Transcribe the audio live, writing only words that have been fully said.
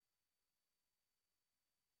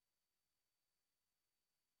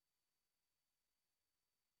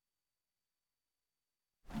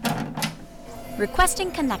Requesting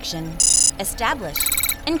connection. Established.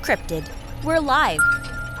 Encrypted. We're live.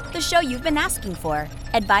 The show you've been asking for.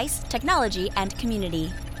 Advice, technology, and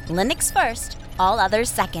community. Linux first, all others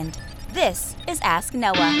second. This is Ask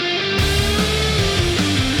Noah.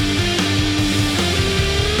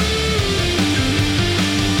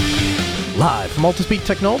 Live from Altispeed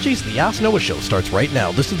Technologies, the Ask Noah Show starts right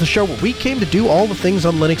now. This is the show where we came to do all the things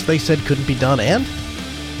on Linux they said couldn't be done and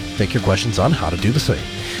take your questions on how to do the same.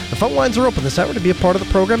 The phone lines are open this hour. To be a part of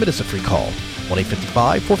the program, it is a free call.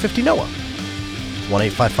 1-855-450-NOAH.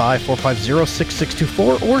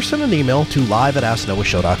 1-855-450-6624 or send an email to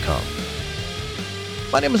live@asknoahshow.com.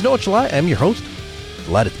 My name is Noah Chalai. I am your host.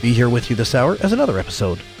 Delighted to be here with you this hour as another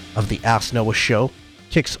episode of the Ask Noah Show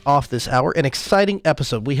kicks off this hour. An exciting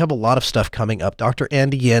episode. We have a lot of stuff coming up. Dr.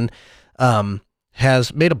 Andy Yin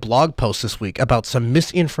has made a blog post this week about some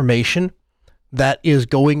misinformation that is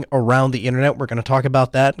going around the internet. We're going to talk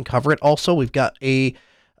about that and cover it. Also, we've got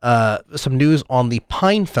some news on the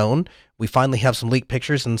Pine phone. We finally have some leaked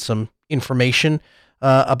pictures and some information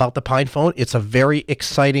about the Pine phone. It's a very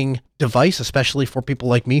exciting device, especially for people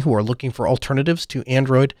like me who are looking for alternatives to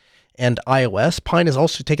Android and iOS. Pine has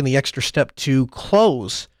also taken the extra step to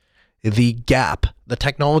close the gap, the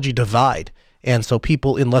technology divide, and so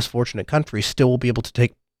people in less fortunate countries still will be able to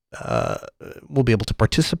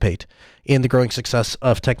participate in the growing success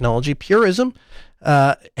of technology. Purism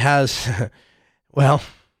has, well,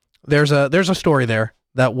 there's a story there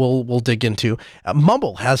that we'll dig into.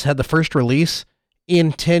 Mumble has had the first release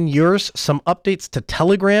in 10 years, some updates to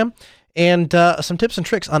Telegram, and some tips and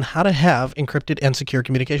tricks on how to have encrypted and secure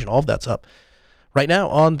communication. All of that's up right now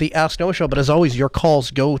on the Ask Noah Show. But as always, your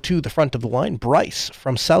calls go to the front of the line. Bryce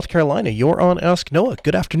from South Carolina, you're on Ask Noah.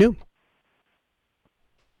 Good afternoon.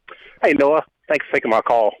 Hey, Noah. Thanks for taking my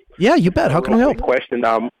call. Yeah, you bet. How can I help? Question.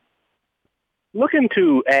 Looking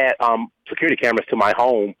to add security cameras to my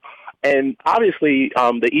home, and obviously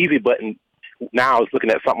the easy button now is looking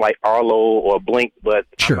at something like Arlo or Blink, but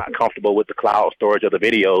Sure. I'm not comfortable with the cloud storage of the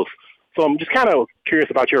videos. So I'm just kind of curious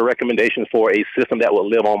about your recommendations for a system that will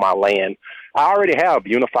live on my LAN. I already have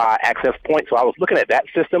Unify access points, so I was looking at that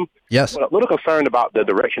system. Yes. But a little concerned about the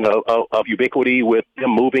direction of Ubiquiti with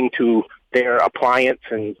them moving to their appliance,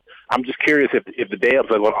 and I'm just curious if the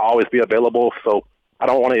devs are going to always be available. So I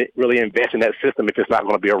don't want to really invest in that system if it's not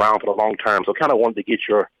going to be around for the long term. So kind of wanted to get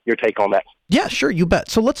your take on that. Yeah, sure, you bet.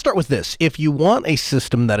 So let's start with this. If you want a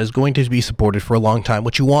system that is going to be supported for a long time,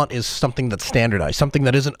 what you want is something that's standardized, something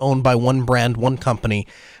that isn't owned by one brand, one company,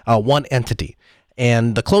 one entity.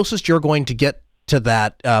 And the closest you're going to get to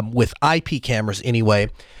that with IP cameras anyway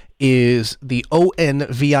is the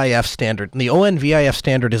ONVIF standard. And the ONVIF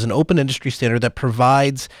standard is an open industry standard that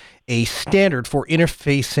provides a standard for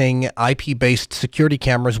interfacing IP-based security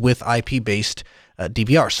cameras with IP-based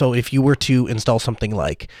DVR. So if you were to install something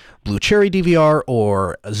like Blue Cherry DVR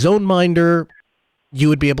or ZoneMinder, you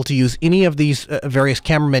would be able to use any of these various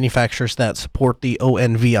camera manufacturers that support the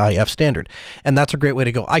ONVIF standard. And that's a great way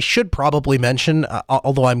to go. I should probably mention,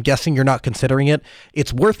 although I'm guessing you're not considering it,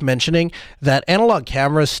 it's worth mentioning that analog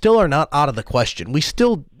cameras still are not out of the question. We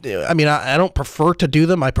still, I don't prefer to do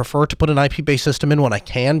them. I prefer to put an IP-based system in when I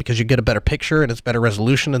can because you get a better picture and it's better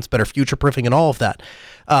resolution and it's better future-proofing and all of that.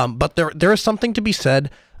 But there is something to be said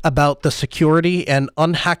about the security and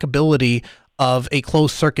unhackability of a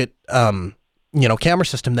closed-circuit camera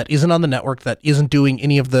system that isn't on the network, that isn't doing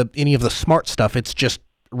any of the smart stuff. It's just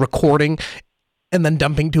recording and then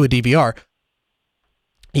dumping to a DVR.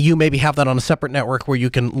 You maybe have that on a separate network where you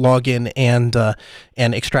can log in and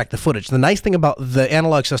extract the footage. The nice thing about the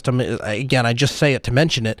analog system is, again, I just say it to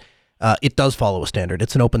mention it, it does follow a standard.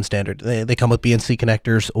 It's an open standard. They come with BNC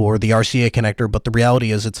connectors or the RCA connector, but the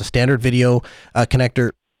reality is it's a standard video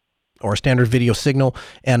connector or a standard video signal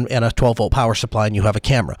and a 12-volt power supply, and you have a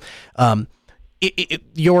camera.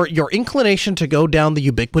 Your inclination to go down the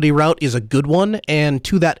Ubiquiti route is a good one, and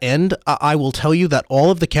to that end, I will tell you that all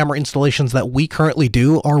of the camera installations that we currently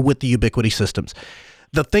do are with the Ubiquiti systems.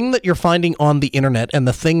 The thing that you're finding on the internet, and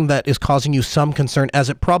the thing that is causing you some concern, as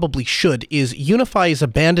it probably should, is Unify is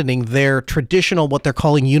abandoning their traditional, what they're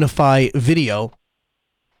calling Unify Video,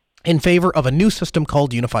 in favor of a new system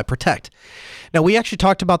called Unify Protect. Now, we actually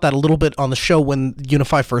talked about that a little bit on the show when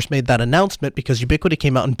Unify first made that announcement, because Ubiquiti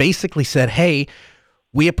came out and basically said, hey,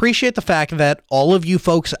 we appreciate the fact that all of you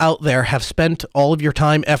folks out there have spent all of your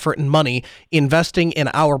time, effort, and money investing in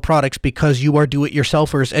our products because you are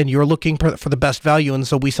do-it-yourselfers and you're looking for the best value. And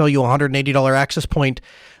so we sell you a $180 access point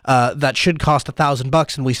that should cost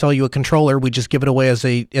 $1,000, and we sell you a controller. We just give it away as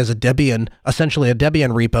a Debian, essentially a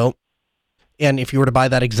Debian repo. And if you were to buy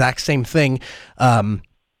that exact same thing,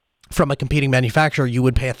 from a competing manufacturer, you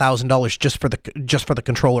would pay $1,000 just for the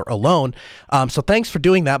controller alone. So thanks for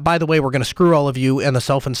doing that. By the way, we're going to screw all of you in the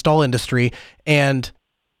self-install industry, and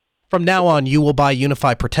from now on, you will buy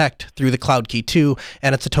UniFi Protect through the CloudKey 2,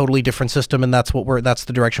 and it's a totally different system, and that's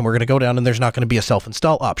the direction we're going to go down, and there's not going to be a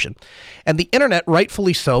self-install option. And the internet,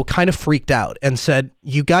 rightfully so, kind of freaked out and said,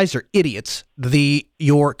 you guys are idiots.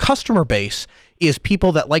 Your customer base is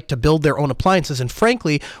people that like to build their own appliances, and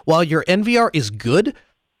frankly, while your NVR is good,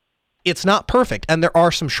 it's not perfect, and there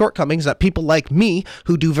are some shortcomings that people like me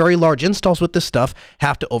who do very large installs with this stuff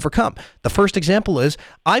have to overcome. The first example is,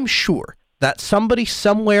 I'm sure that somebody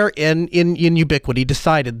somewhere in Ubiquiti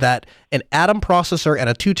decided that an Atom processor and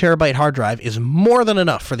a 2 terabyte hard drive is more than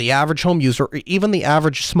enough for the average home user or even the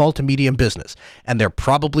average small to medium business. And they're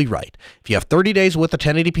probably right. If you have 30 days worth of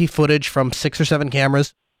 1080p footage from 6 or 7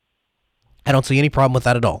 cameras, I don't see any problem with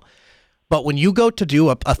that at all. But when you go to do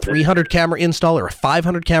a 300 camera install or a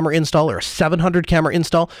 500 camera install or a 700 camera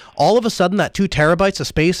install, all of a sudden that 2 terabytes of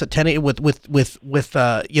space at 1080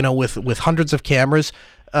 with hundreds of cameras,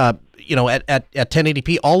 at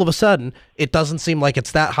 1080p, all of a sudden it doesn't seem like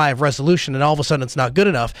it's that high of resolution, and all of a sudden it's not good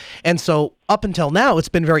enough. And so up until now, it's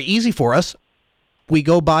been very easy for us. We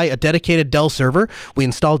go buy a dedicated Dell server, we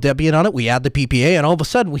install Debian on it, we add the PPA, and all of a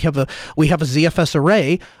sudden we have a ZFS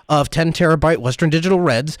array of 10 terabyte Western Digital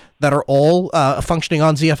Reds that are all functioning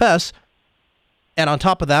on ZFS. And on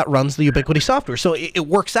top of that runs the Ubiquiti software. So it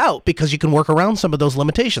works out because you can work around some of those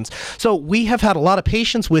limitations. So we have had a lot of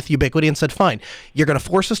patience with Ubiquiti and said, fine, you're going to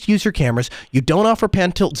force us to use your cameras. You don't offer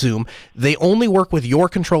pan, tilt, zoom. They only work with your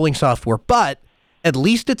controlling software, but at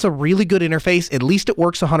least it's a really good interface. At least it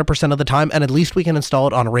works 100% of the time, and at least we can install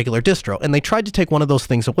it on a regular distro. And they tried to take one of those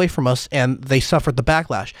things away from us, and they suffered the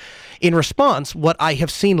backlash. In response, what I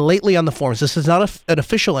have seen lately on the forums, this is not an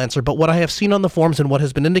official answer, but what I have seen on the forums and what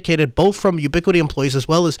has been indicated both from Ubiquiti employees as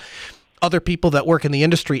well as other people that work in the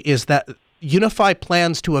industry is that UniFi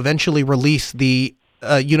plans to eventually release the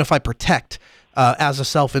UniFi Protect as a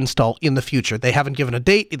self-install in the future. They haven't given a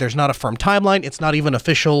date. There's not a firm timeline. It's not even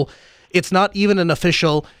official. It's not even an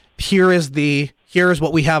official, here is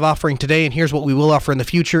what we have offering today and here's what we will offer in the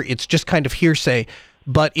future. It's just kind of hearsay.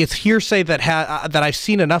 But it's hearsay that I've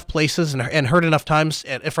seen enough places and heard enough times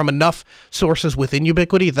from enough sources within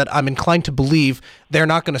Ubiquiti that I'm inclined to believe they're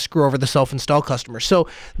not going to screw over the self-install customers. So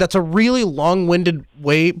that's a really long-winded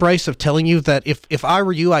way, Bryce, of telling you that if I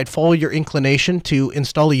were you, I'd follow your inclination to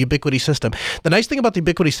install a Ubiquiti system. The nice thing about the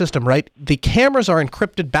Ubiquiti system, right, the cameras are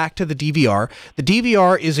encrypted back to the DVR. The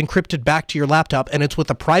DVR is encrypted back to your laptop, and it's with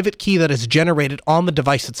a private key that is generated on the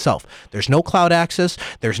device itself. There's no cloud access.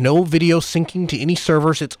 There's no video syncing to any servers.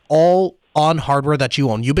 It's all on hardware that you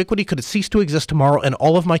own. Ubiquiti could cease to exist tomorrow and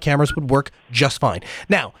all of my cameras would work just fine.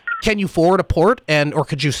 Now, can you forward a port or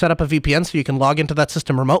could you set up a VPN so you can log into that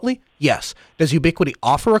system remotely? Yes. Does Ubiquiti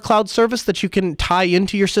offer a cloud service that you can tie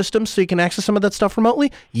into your system so you can access some of that stuff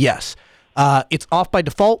remotely? Yes. It's off by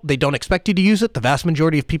default. They don't expect you to use it. The vast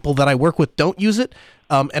majority of people that I work with don't use it,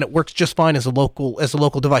 and it works just fine as a local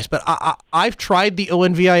device. But I've tried the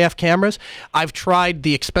ONVIF cameras. I've tried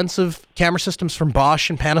the expensive camera systems from Bosch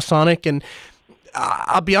and Panasonic, and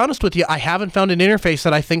I'll be honest with you, I haven't found an interface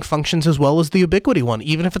that I think functions as well as the Ubiquiti one.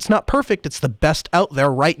 Even if it's not perfect, it's the best out there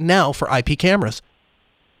right now for IP cameras.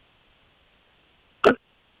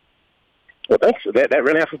 Well, thanks. That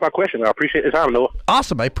really answers my question. I appreciate the time, Noah.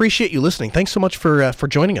 Awesome. I appreciate you listening. Thanks so much for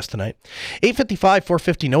joining us tonight.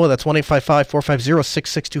 855-450-NOAH. That's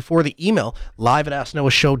 1-855-450-6624. The email,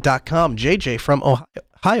 live@asknoahshow.com. JJ from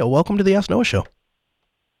Ohio. Welcome to the Ask Noah Show.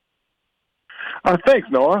 Thanks,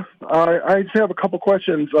 Noah. I just have a couple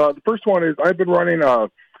questions. The first one is I've been running a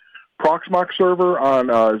Proxmox server on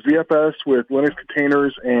ZFS with Linux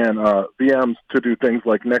containers and VMs to do things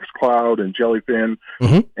like Nextcloud and Jellyfin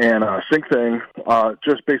and SyncThing,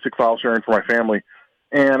 just basic file sharing for my family.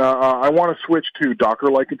 And I want to switch to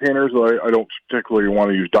Docker-like containers. I don't particularly want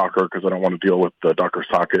to use Docker because I don't want to deal with the Docker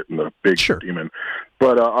socket and the big daemon.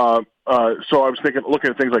 But so I was looking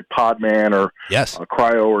at things like Podman or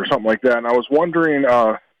Cryo or something like that. And I was wondering,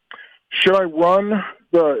 should I run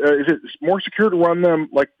is it more secure to run them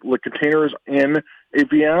like containers in a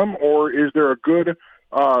VM, or is there a good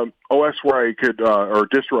OS where I could, or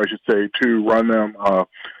distro I should say, to run them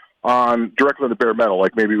on directly on the bare metal,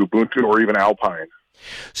 like maybe Ubuntu or even Alpine?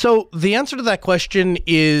 So the answer to that question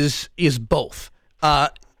is both.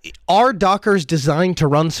 Are Dockers designed to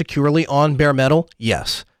run securely on bare metal?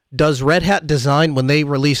 Yes. Does Red Hat design when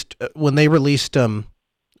RHEL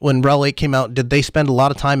 8 came out? Did they spend a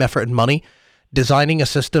lot of time, effort, and money designing a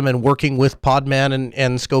system and working with Podman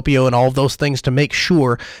and Scopio and all of those things to make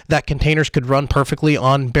sure that containers could run perfectly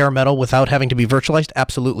on bare metal without having to be virtualized?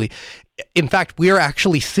 Absolutely. In fact, we are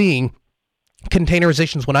actually seeing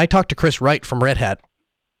containerizations. When I talked to Chris Wright from Red Hat,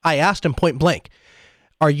 I asked him point blank,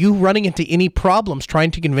 are you running into any problems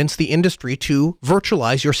trying to convince the industry to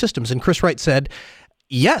virtualize your systems? And Chris Wright said,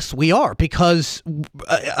 yes, we are, because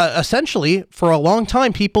essentially for a long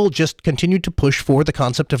time, people just continued to push for the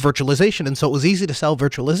concept of virtualization. And so it was easy to sell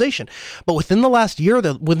virtualization. But within the last year,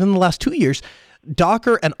 within the last 2 years,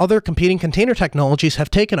 Docker and other competing container technologies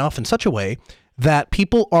have taken off in such a way that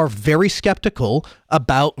people are very skeptical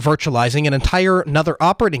about virtualizing another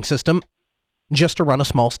operating system just to run a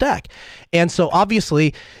small stack. And so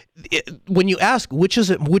obviously, when you ask which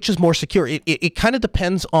is more secure, it kind of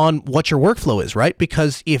depends on what your workflow is, right?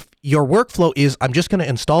 Because if your workflow is, I'm just going to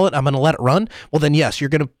install it, I'm going to let it run, well then yes, you're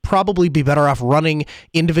going to probably be better off running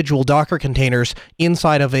individual Docker containers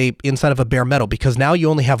inside of a bare metal, because now you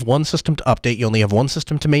only have one system to update, you only have one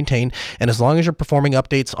system to maintain, and as long as you're performing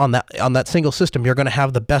updates on that single system, you're going to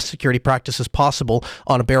have the best security practices possible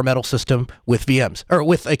on a bare metal system with VMs, or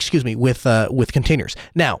with containers.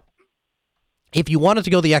 Now, if you wanted to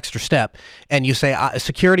go the extra step and you say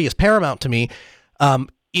security is paramount to me,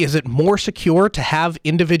 is it more secure to have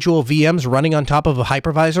individual VMs running on top of a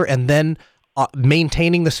hypervisor and then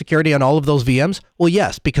maintaining the security on all of those VMs? Well,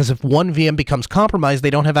 yes, because if one VM becomes compromised, they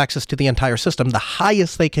don't have access to the entire system. The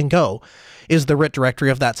highest they can go is the root directory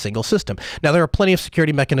of that single system. Now, there are plenty of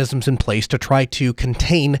security mechanisms in place to try to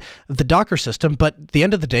contain the Docker system, but at the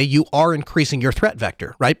end of the day, you are increasing your threat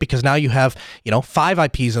vector, right? Because now you have, 5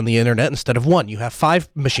 IPs on the internet instead of 1. You have 5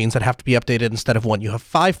 machines that have to be updated instead of 1. You have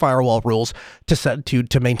 5 firewall rules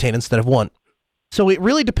to maintain instead of 1. So it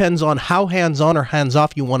really depends on how hands-on or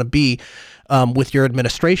hands-off you want to be with your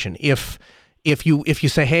administration. If you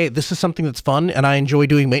say, hey, this is something that's fun and I enjoy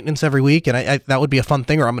doing maintenance every week and I that would be a fun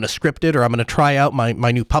thing, or I'm going to script it, or I'm going to try out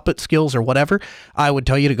my new Puppet skills or whatever, I would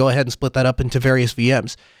tell you to go ahead and split that up into various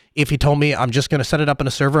VMs. If you told me I'm just going to set it up in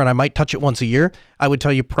a server and I might touch it once a year, I would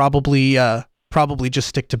tell you probably just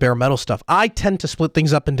stick to bare metal stuff. I tend to split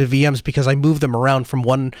things up into VMs because I move them around from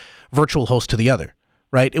one virtual host to the other,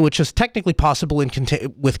 right? Which is technically possible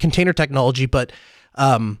with container technology, but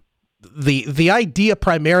the idea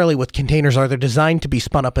primarily with containers are they're designed to be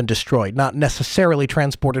spun up and destroyed, not necessarily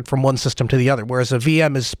transported from one system to the other, whereas a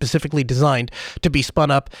VM is specifically designed to be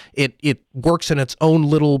spun up. It works in its own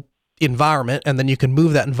little environment, and then you can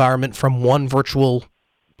move that environment from one virtual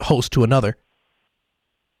host to another.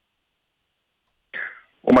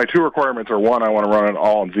 Well, my 2 requirements are, 1, I want to run it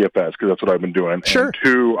all on ZFS because that's what I've been doing. Sure. And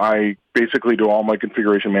 2, I basically do all my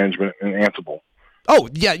configuration management in Ansible. Oh,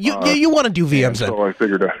 yeah, you want to do VMs then. So I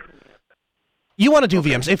figured you want to do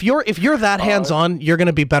VMs. If you're that hands-on, you're going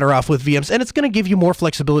to be better off with VMs, and it's going to give you more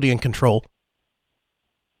flexibility and control.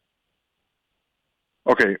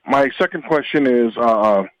 Okay, my second question is,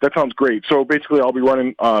 that sounds great. So basically I'll be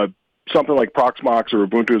running something like Proxmox or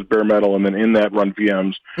Ubuntu as bare metal, and then in that run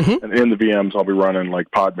VMs, and in the VMs I'll be running like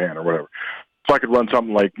Podman or whatever. So I could run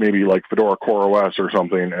something like maybe like Fedora CoreOS or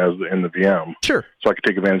something as in the VM. Sure. So I could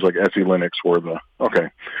take advantage of like SE Linux okay.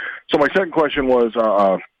 So my second question was,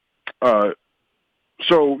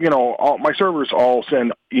 so, all my servers all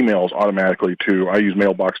send emails automatically I use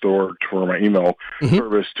mailbox.org for my email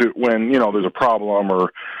service to when, there's a problem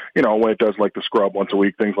or, when it does like the scrub once a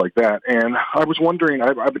week, things like that. And I was wondering,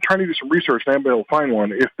 I've been trying to do some research and I haven't been able to find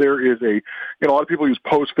one. If there is a lot of people use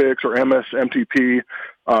Postfix or MSMTP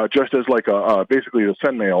just as like basically a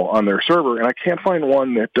send mail on their server. And I can't find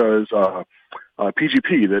one that does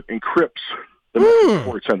PGP that encrypts the message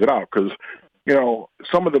before it sends it out, because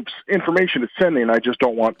some of the information it's sending, I just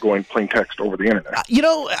don't want going plain text over the internet.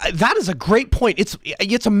 That is a great point.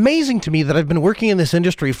 It's amazing to me that I've been working in this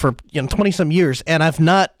industry for 20-some years,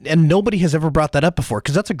 and nobody has ever brought that up before,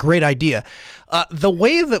 because that's a great idea. The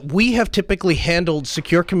way that we have typically handled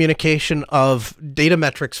secure communication of data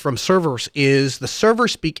metrics from servers is the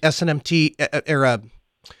servers speak SNMT, I'm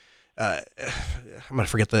going to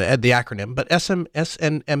forget the acronym, but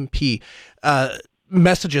SNMP,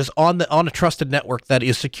 messages on a trusted network that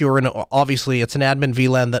is secure, and obviously it's an admin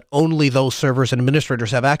VLAN that only those servers and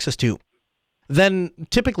administrators have access to. Then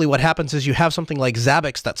typically what happens is you have something like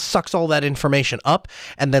Zabbix that sucks all that information up,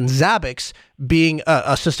 and then Zabbix, being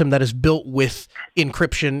a system that is built with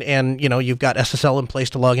encryption and you've got SSL in place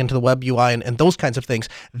to log into the web UI and those kinds of things,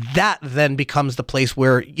 that then becomes the place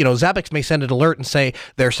where Zabbix may send an alert and say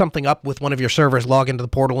there's something up with one of your servers, log into the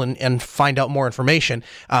portal and find out more information,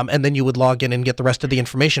 and then you would log in and get the rest of the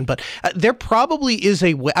information. But there probably is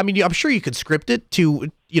a way, I'm sure you could script it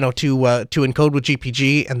to to encode with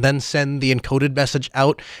GPG and then send the encoded message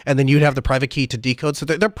out, and then you'd have the private key to decode. So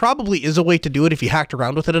there probably is a way to do it if you hacked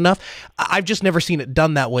around with it enough. I've just never seen it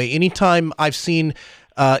done that way. Anytime I've seen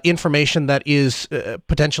information that is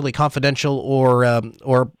potentially confidential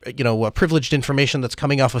or privileged information that's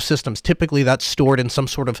coming off of systems, typically that's stored in some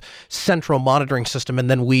sort of central monitoring system, and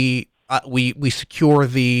then we secure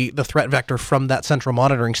the threat vector from that central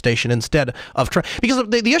monitoring station instead of because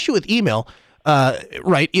the issue with email,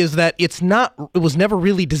 right, is that it was never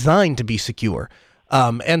really designed to be secure.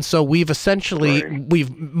 And so we've essentially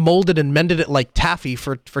we've molded and mended it like taffy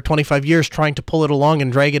for 25 years, trying to pull it along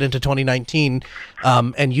and drag it into 2019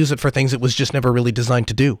 and use it for things it was just never really designed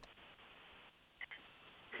to do.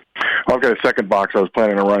 I've got a second box I was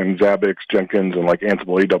planning on running Zabbix, Jenkins, and like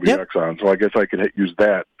Ansible AWX on, so I guess I could use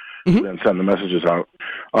that. And send the messages out.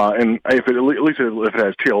 And if it, at least if it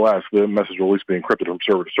has TLS, the message will at least be encrypted from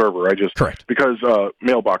server to server. Correct. Because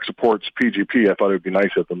Mailbox supports PGP, I thought it would be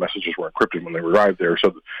nice if the messages were encrypted when they arrived there.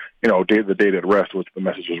 So, the data at rest, which the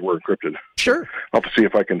messages were encrypted. Sure. I'll have to see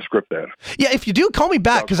if I can script that. Yeah, if you do, call me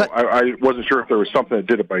back, because I wasn't sure if there was something that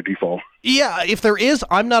did it by default. Yeah, if there is,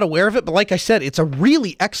 I'm not aware of it. But like I said, it's a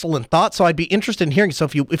really excellent thought, so I'd be interested in hearing. So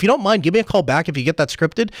if you don't mind, give me a call back if you get that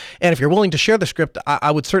scripted. And if you're willing to share the script,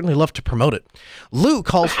 I would certainly love to promote it. Lou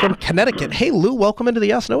calls from Connecticut. Hey, Lou, welcome into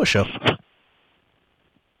the Ask Noah Show.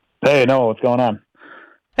 Hey, Noah, what's going on?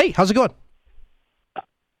 Hey, how's it going?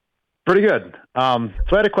 Pretty good. So I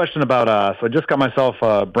had a question about, so I just got myself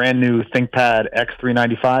a brand new ThinkPad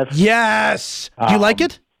X395. Yes! Do you like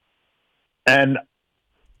it? And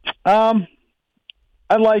I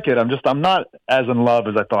like it. I'm not as in love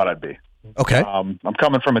as I thought I'd be. Okay. I'm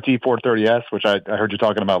coming from a T430S, which I heard you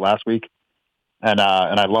talking about last week. And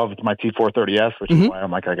I loved my T430S, which is why I'm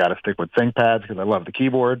like, I got to stick with ThinkPads because I love the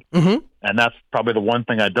keyboard. And that's probably the one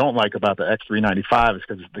thing I don't like about the X395 is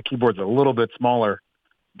because the keyboard's a little bit smaller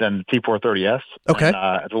than the T430S. Okay.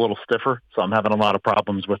 And, it's a little stiffer, so I'm having a lot of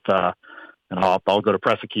problems with and I'll go to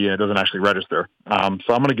press a key and it doesn't actually register. So I'm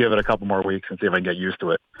going to give it a couple more weeks and see if I can get used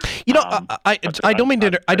to it. I don't mean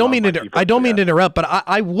to interrupt, but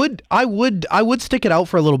I would stick it out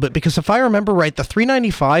for a little bit, because if I remember right, the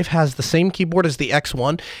 395 has the same keyboard as the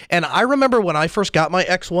X1, and I remember when I first got my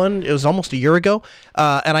X1, it was almost a year ago,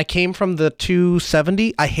 and I came from the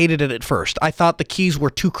 270. I hated it at first. I thought the keys were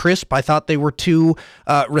too crisp. I thought they were too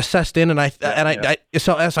recessed in, so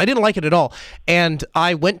I didn't like it at all. And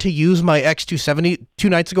I went to use my X270 2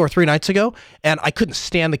 nights ago or 3 nights ago, and I couldn't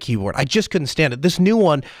stand the keyboard. I just couldn't stand it. This new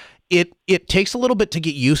one, it takes a little bit to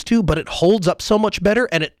get used to, but it holds up so much better,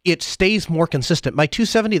 and it stays more consistent. My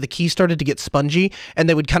 270, the keys started to get spongy, and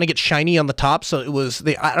they would kind of get shiny on the top, so it was,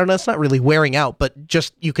 I don't know, it's not really wearing out, but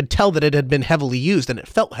just, you could tell that it had been heavily used, and it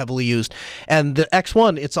felt heavily used. And the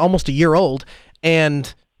X1, it's almost a year old,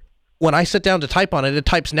 and when I sit down to type on it, it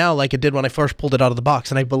types now like it did when I first pulled it out of the box.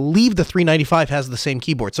 And I believe the 395 has the same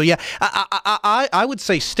keyboard. So yeah, I would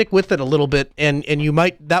say stick with it a little bit, and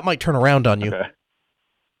that might turn around on you. Okay.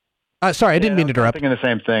 Sorry, I didn't mean to interrupt. I'm thinking the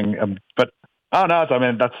same thing, but part of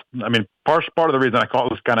the reason I called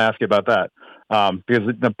was kind of ask you about that,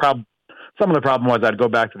 because some of the problem was I'd go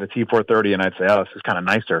back to the T430 and I'd say, oh, this is kind of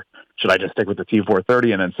nicer. Should I just stick with the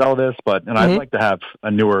T430 and then sell this? But I'd like to have a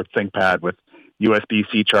newer ThinkPad with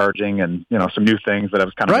USB-C charging and, some new things that I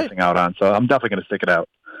was kind of missing out on. So I'm definitely going to stick it out.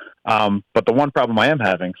 But the one problem I am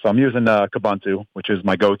having, so I'm using Kubuntu, which is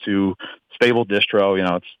my go-to stable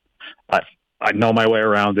distro. I know my way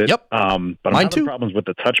around it. Yep. But I'm having problems with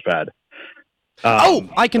the touchpad.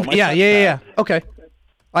 I can. Yeah. Okay.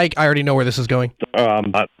 I already know where this is going. So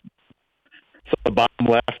the bottom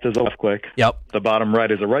left is a left click. Yep. The bottom right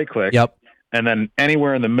is a right click. Yep. And then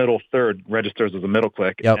anywhere in the middle third registers as a middle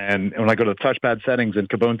click. Yep. And when I go to the touchpad settings in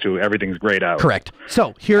Kubuntu, everything's grayed out. Correct.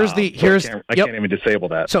 So I can't even disable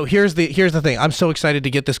that. So here's the thing. I'm so excited to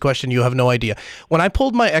get this question. You have no idea. When I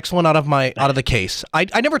pulled my X1 out of the case,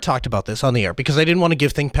 I never talked about this on the air because I didn't want to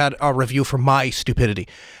give ThinkPad a review for my stupidity.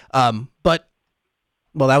 But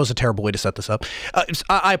that was a terrible way to set this up.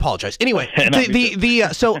 I apologize. Anyway,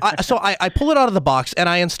 so I pull it out of the box and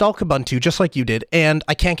I install Kubuntu just like you did, and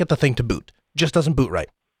I can't get the thing to boot. Just doesn't boot right.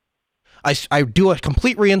 I do a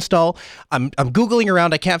complete reinstall. I'm Googling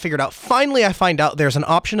around. I can't figure it out. Finally, I find out there's an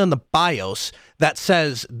option in the BIOS that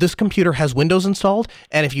says this computer has Windows installed,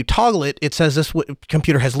 and if you toggle it, it says this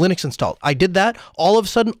computer has Linux installed. I did that. All of a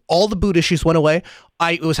sudden, all the boot issues went away.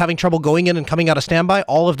 I was having trouble going in and coming out of standby.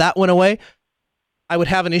 All of that went away. I would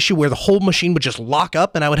have an issue where the whole machine would just lock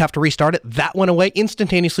up and I would have to restart it. That went away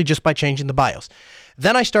instantaneously just by changing the BIOS.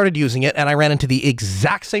 Then I started using it and I ran into the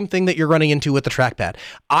exact same thing that you're running into with the trackpad.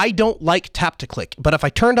 I don't like tap to click, but if I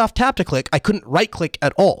turned off tap to click, I couldn't right click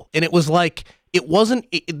at all. And it was like,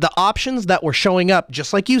 the options that were showing up,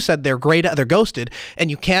 just like you said, they're grayed, they're ghosted, and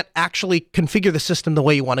you can't actually configure the system the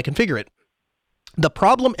way you want to configure it. The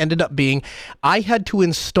problem ended up being I had to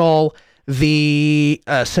install the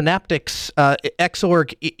Synaptics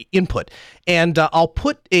Xorg input, and I'll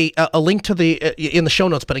put a link to in the show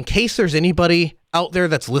notes. But in case there's anybody out there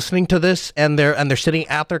that's listening to this and they're sitting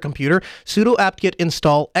at their computer, sudo apt-get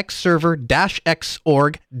install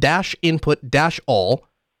xserver-xorg-input-all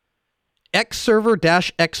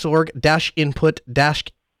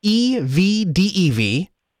xserver-xorg-input-evdev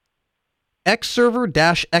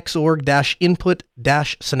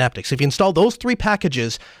xserver-xorg-input-synaptics. If you install those 3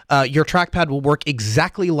 packages, your trackpad will work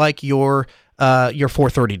exactly like your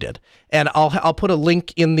 430 did. And I'll put a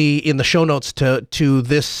link in the show notes to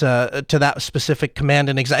this to that specific command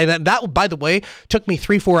and that, by the way, took me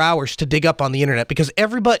 3-4 hours to dig up on the internet, because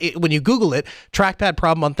everybody, when you Google it, trackpad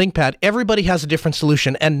problem on ThinkPad, everybody has a different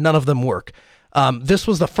solution and none of them work. This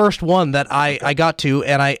was the first one that I got to,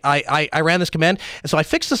 and I ran this command, and so I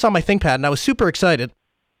fixed this on my ThinkPad, and I was super excited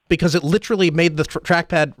because it literally made the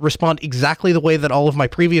trackpad respond exactly the way that all of my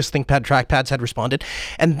previous ThinkPad trackpads had responded.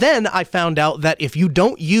 And then I found out that if you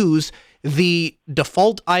don't use the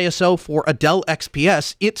default ISO for a Dell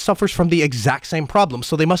XPS, it suffers from the exact same problem.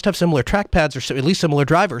 So they must have similar trackpads or at least similar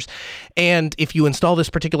drivers. And if you install this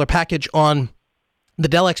particular package on the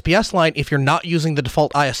Dell XPS line, if you're not using the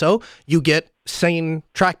default ISO, you get same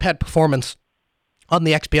trackpad performance on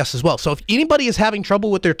the XPS as well. So if anybody is having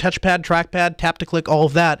trouble with their touchpad, trackpad, tap to click, all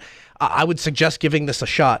of that, I would suggest giving this a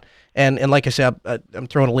shot. And like I said, I'm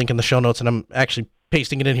throwing a link in the show notes, and I'm actually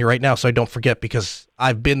pasting it in here right now so I don't forget, because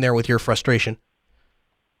I've been there with your frustration.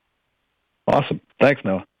 Awesome. Thanks,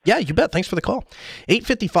 Noah. Yeah, you bet. Thanks for the call.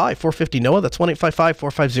 855-450-NOAH. That's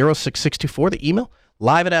 1-855-450-6624. The email,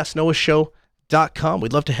 live@asknoahshow.com.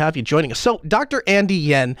 We'd love to have you joining us. So Dr. Andy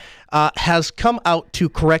Yen has come out to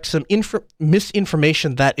correct some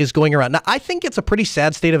misinformation that is going around. Now, I think it's a pretty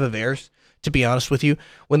sad state of affairs, to be honest with you,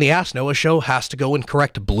 when the Ask Noah show has to go and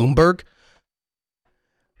correct Bloomberg.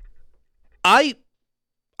 I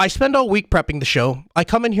spend all week prepping the show. I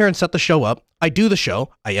come in here and set the show up. I do the show.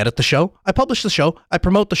 I edit the show. I publish the show. I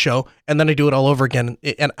promote the show. And then I do it all over again.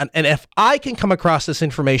 And if I can come across this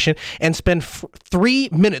information and spend 3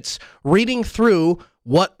 minutes reading through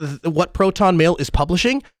what Proton Mail is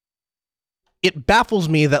publishing, it baffles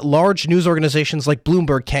me that large news organizations like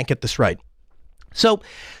Bloomberg can't get this right. So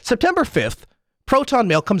September 5th, Proton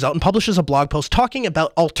Mail comes out and publishes a blog post talking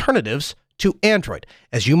about alternatives to Android.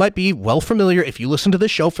 As you might be well familiar, if you listen to this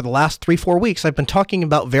show for the last 3-4 weeks, I've been talking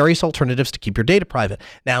about various alternatives to keep your data private.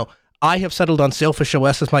 Now, I have settled on Sailfish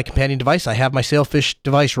OS as my companion device. I have my Sailfish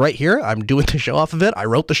device right here. I'm doing the show off of it. I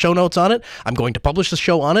wrote the show notes on it. I'm going to publish the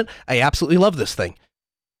show on it. I absolutely love this thing.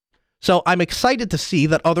 So I'm excited to see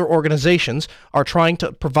that other organizations are trying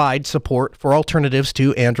to provide support for alternatives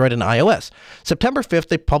to Android and iOS. September 5th,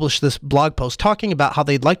 they published this blog post talking about how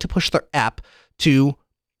they'd like to push their app to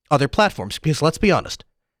other platforms, because let's be honest,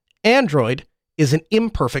 Android is an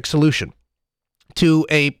imperfect solution to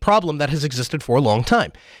a problem that has existed for a long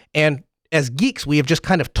time. And as geeks, we have just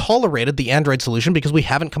kind of tolerated the Android solution because we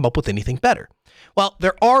haven't come up with anything better. Well,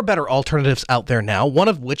 there are better alternatives out there now, one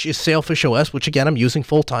of which is Sailfish OS, which again, I'm using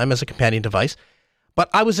full-time as a companion device. But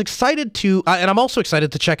I was excited to, and I'm also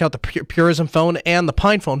excited to check out the Purism phone and the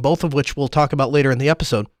Pine phone, both of which we'll talk about later in the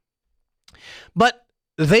episode. But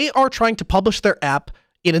they are trying to publish their app.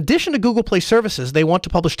 In addition to Google Play services, they want to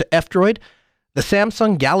publish to F-Droid, the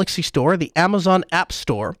Samsung Galaxy Store, the Amazon App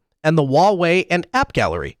Store, and the Huawei and App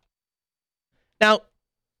Gallery. Now,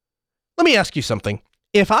 let me ask you something.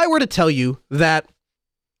 If I were to tell you that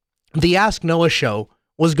the Ask Noah show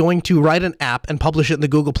was going to write an app and publish it in the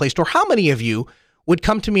Google Play Store, how many of you would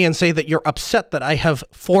come to me and say that you're upset that I have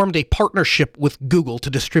formed a partnership with Google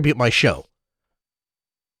to distribute my show?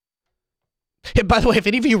 Hey, by the way, if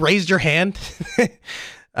any of you raised your hand,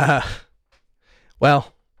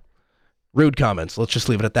 well, rude comments. Let's just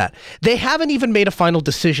leave it at that. They haven't even made a final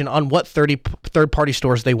decision on what third-party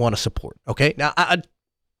stores they want to support. Okay, now,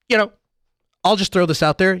 I'll just throw this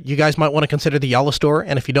out there. You guys might want to consider the Yalla Store,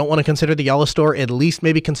 and if you don't want to consider the Yalla Store, at least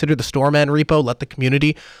maybe consider the Storeman repo. Let the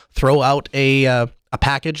community throw out a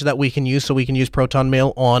package that we can use, so we can use Proton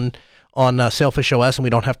Mail on Sailfish OS, and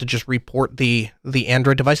we don't have to just report the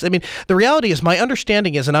Android device. I mean, the reality is, my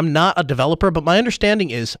understanding is, and I'm not a developer, but my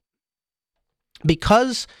understanding is,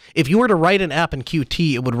 because if you were to write an app in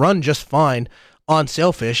Qt, it would run just fine on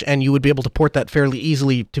Sailfish, and you would be able to port that fairly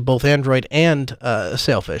easily to both Android and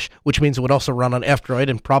Sailfish, which means it would also run on F-Droid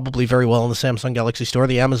and probably very well in the Samsung Galaxy Store,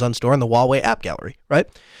 the Amazon Store, and the Huawei App Gallery, right?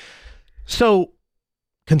 So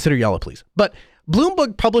consider Yalla, please. But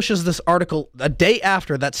Bloomberg publishes this article a day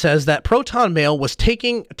after that says that Proton Mail was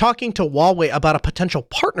talking to Huawei about a potential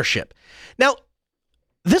partnership. Now,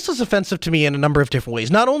 this is offensive to me in a number of different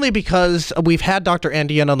ways, not only because we've had Dr.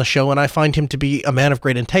 Andy Yen on the show, and I find him to be a man of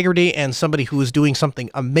great integrity and somebody who is doing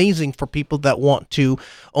something amazing for people that want to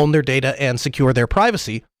own their data and secure their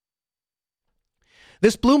privacy.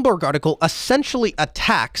 This Bloomberg article essentially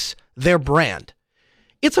attacks their brand.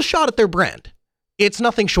 It's a shot at their brand. It's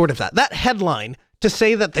nothing short of that. That headline, to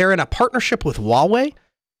say that they're in a partnership with Huawei,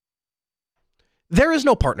 there is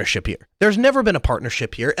no partnership here. There's never been a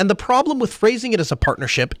partnership here. And the problem with phrasing it as a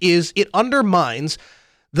partnership is it undermines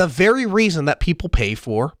the very reason that people pay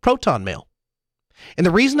for Proton Mail. And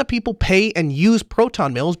the reason that people pay and use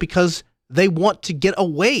Proton Mail is because they want to get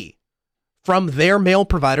away from their mail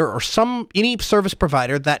provider or any service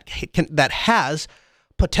provider that has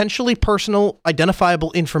potentially personal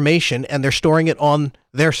identifiable information, and they're storing it on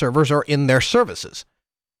their servers or in their services.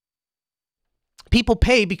 People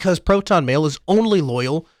pay because Proton Mail is only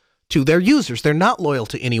loyal to their users. They're not loyal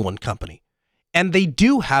to any one company. And they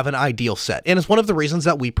do have an ideal set. And it's one of the reasons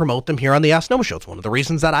that we promote them here on the Ask Noah Show. It's one of the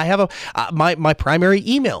reasons that I have my primary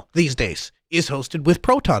email these days is hosted with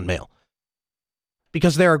Proton Mail.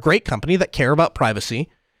 Because they're a great company that care about privacy.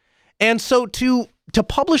 And so to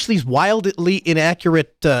publish these wildly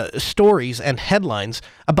inaccurate stories and headlines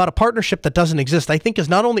about a partnership that doesn't exist, I think is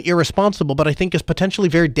not only irresponsible, but I think is potentially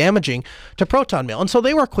very damaging to Proton Mail. And so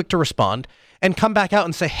they were quick to respond and come back out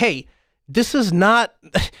and say, hey, this is not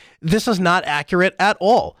accurate at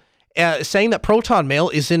all. Saying that Proton Mail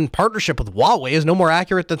is in partnership with Huawei is no more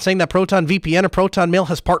accurate than saying that Proton VPN or Proton Mail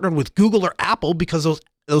has partnered with Google or Apple, because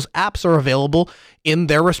those apps are available in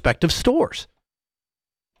their respective stores.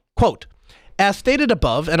 Quote, as stated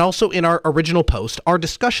above, and also in our original post, our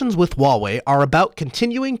discussions with Huawei are about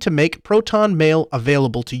continuing to make Proton Mail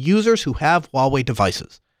available to users who have Huawei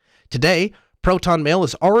devices. Today, Proton Mail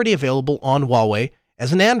is already available on Huawei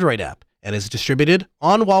as an Android app and is distributed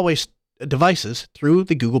on Huawei devices through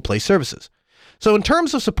the Google Play services. So in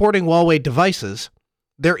terms of supporting Huawei devices,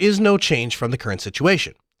 there is no change from the current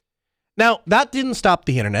situation. Now, that didn't stop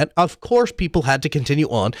the internet. Of course, people had to continue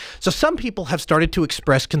on. So some people have started to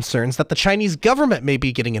express concerns that the Chinese government may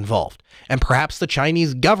be getting involved, and perhaps the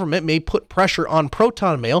Chinese government may put pressure on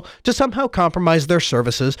Proton Mail to somehow compromise their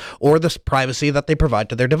services or the privacy that they provide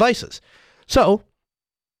to their devices. So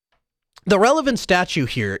the relevant statute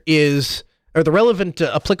here is, or the relevant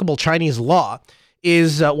applicable Chinese law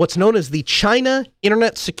is what's known as the China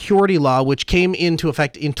Internet Security Law, which came into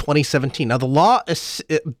effect in 2017. Now, the law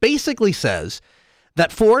basically says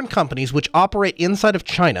that foreign companies which operate inside of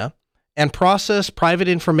China and process private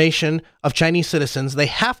information of Chinese citizens, they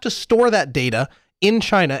have to store that data in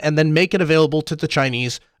China and then make it available to the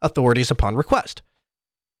Chinese authorities upon request.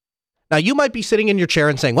 Now, you might be sitting in your chair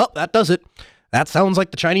and saying, well, that does it. That sounds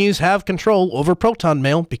like the Chinese have control over Proton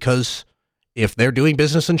Mail, because if they're doing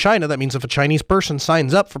business in China, that means if a Chinese person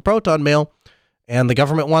signs up for Proton Mail and the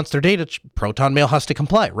government wants their data, Proton Mail has to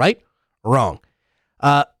comply, right? Wrong.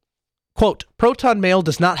 Quote, Proton Mail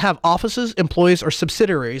does not have offices, employees, or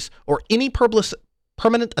subsidiaries, or any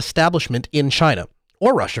permanent establishment in China,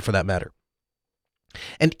 or Russia for that matter.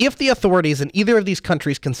 And if the authorities in either of these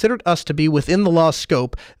countries considered us to be within the law's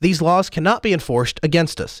scope, these laws cannot be enforced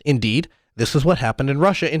against us. Indeed, this is what happened in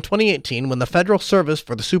Russia in 2018 when the Federal Service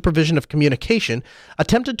for the Supervision of Communication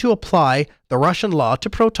attempted to apply the Russian law to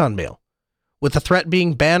Proton Mail. With the threat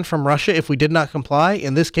being banned from Russia if we did not comply,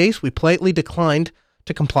 in this case, we politely declined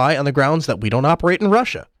to comply on the grounds that we don't operate in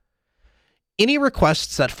Russia. Any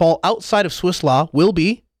requests that fall outside of Swiss law will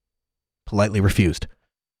be politely refused.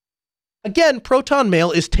 Again, Proton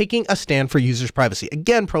Mail is taking a stand for users' privacy.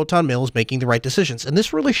 Again, Proton Mail is making the right decisions. And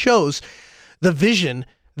this really shows the vision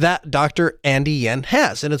that Dr. Andy Yen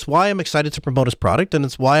has. And it's why I'm excited to promote his product, and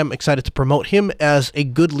it's why I'm excited to promote him as a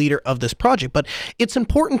good leader of this project. But it's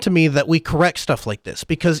important to me that we correct stuff like this,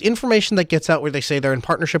 because information that gets out where they say they're in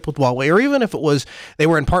partnership with Huawei, or even if it was they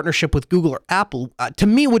were in partnership with Google or Apple, to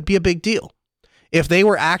me would be a big deal. If they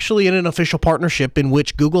were actually in an official partnership in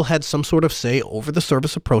which Google had some sort of say over the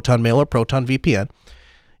service of Proton Mail or Proton VPN,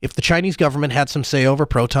 if the Chinese government had some say over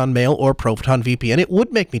Proton Mail or Proton VPN, it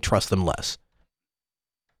would make me trust them less.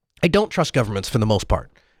 I don't trust governments for the most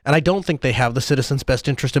part, and I don't think they have the citizens' best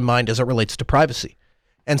interest in mind as it relates to privacy.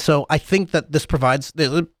 And so I think that this provides,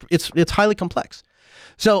 it's highly complex.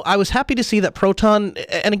 So I was happy to see that Proton,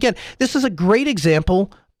 and again, this is a great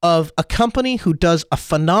example of a company who does a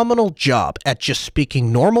phenomenal job at just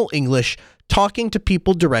speaking normal English, talking to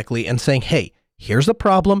people directly and saying, hey, here's the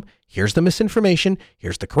problem, here's the misinformation,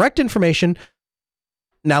 here's the correct information,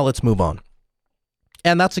 now let's move on.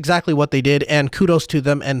 And that's exactly what they did, and kudos to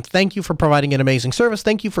them, and thank you for providing an amazing service.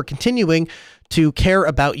 Thank you for continuing to care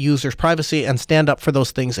about users' privacy and stand up for those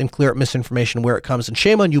things and clear up misinformation where it comes. And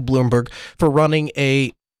shame on you, Bloomberg, for running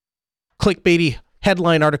a clickbaity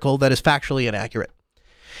headline article that is factually inaccurate.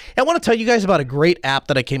 I want to tell you guys about a great app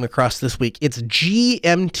that I came across this week. It's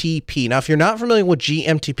GMTP. Now, if you're not familiar with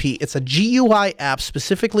GMTP, it's a GUI app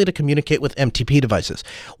specifically to communicate with MTP devices.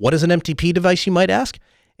 What is an MTP device, you might ask?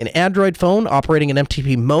 An Android phone operating in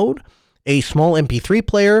MTP mode, a small MP3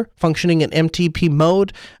 player functioning in MTP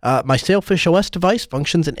mode. My Sailfish OS device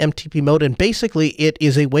functions in MTP mode, and basically it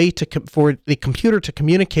is a way for the computer to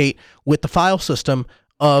communicate with the file system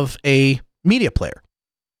of a media player.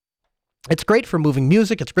 It's great for moving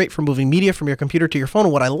music. It's great for moving media from your computer to your phone.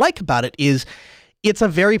 And what I like about it is it's a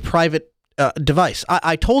very private device.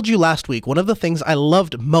 I told you last week, one of the things I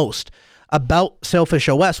loved most about Sailfish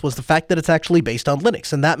OS was the fact that it's actually based on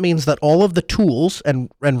Linux. And that means that all of the tools and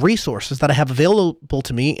resources that I have available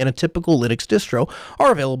to me in a typical Linux distro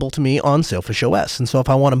are available to me on Sailfish OS. And so if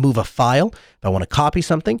I want to move a file, if I want to copy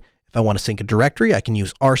something, if I want to sync a directory, I can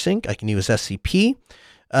use rsync, I can use SCP.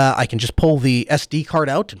 I can just pull the SD card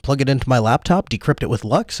out and plug it into my laptop, decrypt it with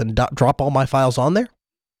Lux, and drop all my files on there.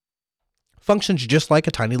 Functions just like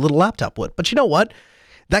a tiny little laptop would. But you know what?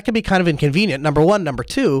 That can be kind of inconvenient, number one. Number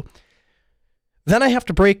two, then I have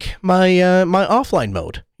to break my my offline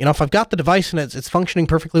mode. You know, if I've got the device and it's functioning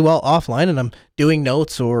perfectly well offline, and I'm doing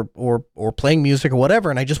notes or playing music or whatever,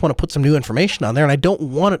 and I just want to put some new information on there, and I don't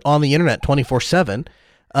want it on the internet 24/7,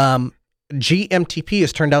 GMTP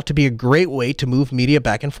has turned out to be a great way to move media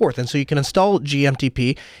back and forth. And so you can install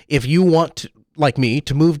GMTP if you want to, like me,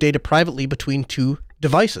 to move data privately between two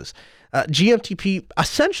devices. GMTP,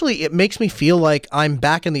 essentially, it makes me feel like I'm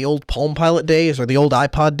back in the old Palm Pilot days or the old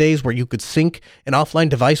iPod days where you could sync an offline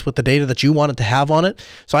device with the data that you wanted to have on it.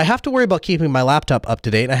 So I have to worry about keeping my laptop up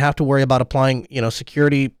to date, and I have to worry about applying,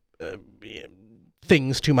 security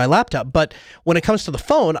things to my laptop. But when it comes to the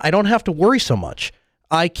phone, I don't have to worry so much.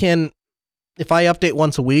 I can, if I update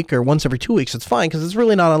once a week or once every 2 weeks, it's fine because it's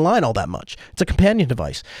really not online all that much. It's a companion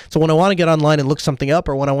device. So when I want to get online and look something up,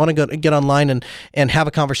 or when I want to get online and have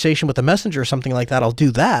a conversation with a messenger or something like that, I'll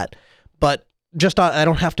do that. But just I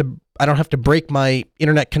don't have to break my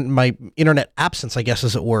internet absence, I guess,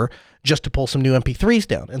 as it were, just to pull some new MP3s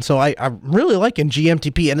down. And so I'm really liking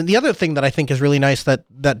GMTP. And the other thing that I think is really nice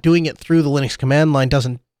that doing it through the Linux command line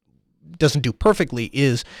doesn't do perfectly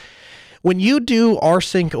is, when you do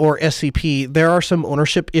rsync or SCP, there are some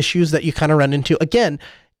ownership issues that you kind of run into. Again,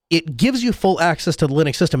 it gives you full access to the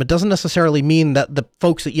Linux system. It doesn't necessarily mean that the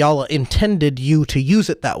folks at Yalla intended you to use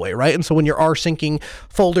it that way, right? And so when you're rsyncing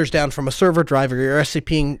folders down from a server drive, or you're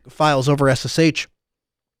SCPing files over SSH,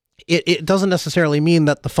 it doesn't necessarily mean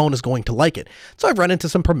that the phone is going to like it. So I've run into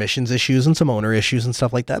some permissions issues and some owner issues and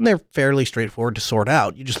stuff like that, and they're fairly straightforward to sort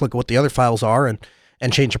out. You just look at what the other files are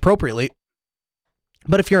and change appropriately.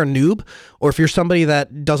 But if you're a noob, or if you're somebody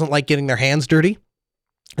that doesn't like getting their hands dirty,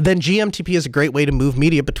 then GMTP is a great way to move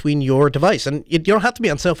media between your device. And you don't have to be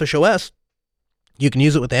on Sailfish OS. You can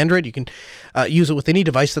use it with Android. You can use it with any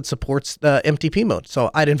device that supports MTP mode. So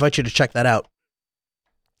I'd invite you to check that out.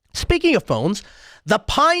 Speaking of phones, the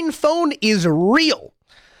Pine phone is real.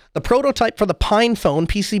 The prototype for the Pine phone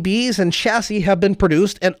PCBs and chassis have been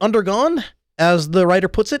produced and undergone, as the writer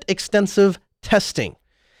puts it, extensive testing.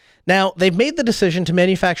 Now, they've made the decision to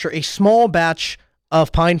manufacture a small batch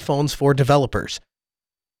of Pine phones for developers.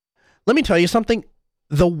 Let me tell you something.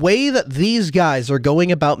 The way that these guys are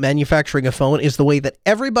going about manufacturing a phone is the way that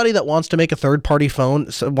everybody that wants to make a third-party phone,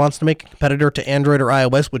 wants to make a competitor to Android or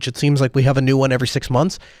iOS, which it seems like we have a new one every 6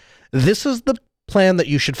 months, this is the plan that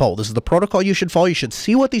you should follow. This is the protocol you should follow. You should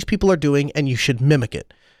see what these people are doing, and you should mimic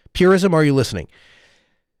it. Purism, are you listening?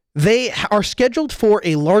 They are scheduled for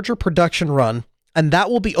a larger production run, and that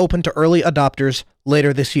will be open to early adopters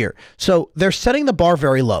later this year. So they're setting the bar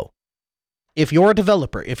very low. If you're a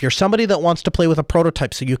developer, if you're somebody that wants to play with a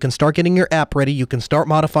prototype so you can start getting your app ready, you can start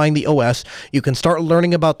modifying the OS, you can start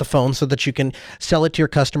learning about the phone so that you can sell it to your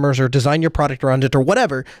customers or design your product around it or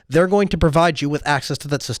whatever, they're going to provide you with access to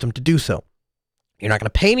that system to do so. You're not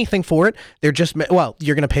going to pay anything for it. They're just, well,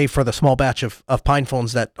 you're going to pay for the small batch of Pine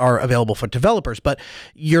phones that are available for developers, but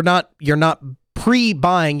you're not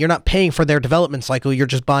pre-buying, you're not paying for their development cycle, you're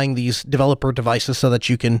just buying these developer devices so that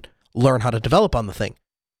you can learn how to develop on the thing.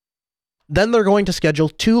 Then they're going to schedule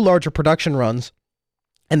 2 larger production runs,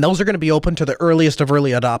 and those are going to be open to the earliest of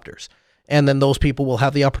early adopters. and then those people will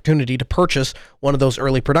have the opportunity to purchase one of those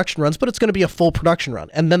early production runs, but it's going to be a full production run.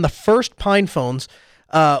 And then the first Pine phones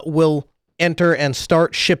will enter and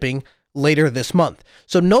start shipping later this month.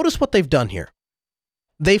 So notice what they've done here.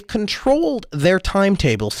 They've controlled their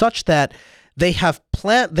timetable such that they have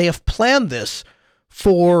planned this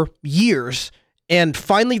for years, and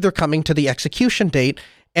finally they're coming to the execution date,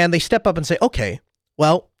 and they step up and say, okay,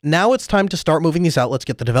 well, now it's time to start moving these out. Let's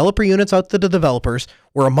get the developer units out to the developers.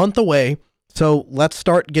 We're a month away, so let's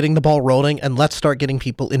start getting the ball rolling and let's start getting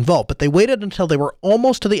people involved. But they waited until they were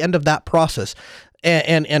almost to the end of that process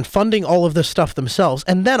and funding all of this stuff themselves.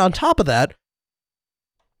 And then on top of that,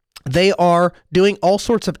 they are doing all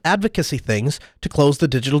sorts of advocacy things to close the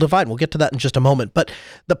digital divide. We'll get to that in just a moment. But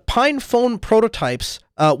the Pine phone prototypes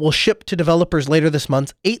will ship to developers later this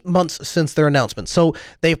month, 8 months since their announcement. So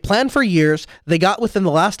they've planned for years. They got within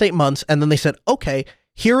the last 8 months, and then they said, okay,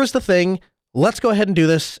 here is the thing. Let's go ahead and do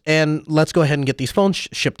this, and let's go ahead and get these phones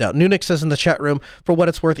shipped out. Nunix says in the chat room, for what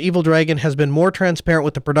it's worth, Evil Dragon has been more transparent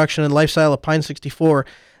with the production and lifestyle of Pine 64.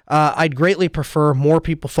 I'd greatly prefer more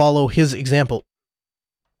people follow his example.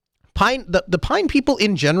 The Pine people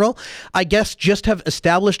in general, I guess, just have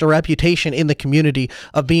established a reputation in the community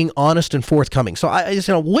of being honest and forthcoming.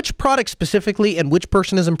 So which product specifically and which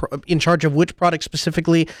person is in charge of which product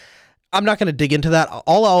specifically, I'm not going to dig into that.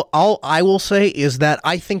 All I will say is that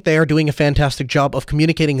I think they are doing a fantastic job of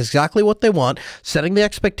communicating exactly what they want, setting the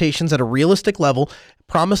expectations at a realistic level,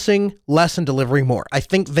 promising less and delivering more. I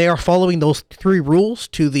think they are following those 3 rules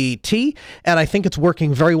to the T, and I think it's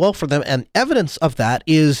working very well for them. And evidence of that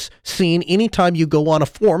is seen anytime you go on a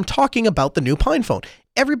forum talking about the new Pine phone.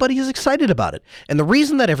 Everybody is excited about it. And the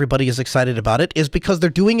reason that everybody is excited about it is because they're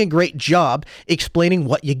doing a great job explaining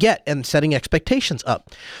what you get and setting expectations up.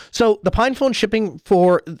 So the Pine phone shipping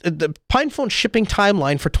timeline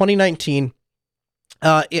for 2019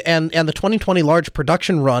 and the 2020 large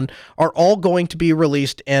production run are all going to be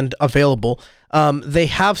released and available. They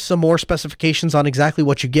have some more specifications on exactly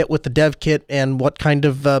what you get with the dev kit and what kind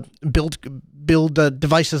of build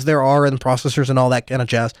devices there are and processors and all that kind of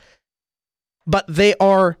jazz. But they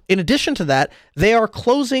are, in addition to that, they are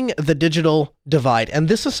closing the digital divide. And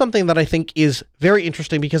this is something that I think is very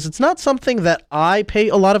interesting because it's not something that I pay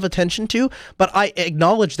a lot of attention to, but I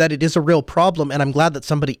acknowledge that it is a real problem, and I'm glad that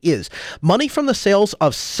somebody is. Money from the sales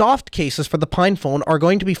of soft cases for the Pine phone are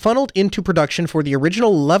going to be funneled into production for the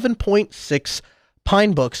original 11.6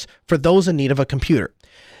 Pine books for those in need of a computer.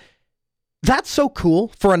 That's so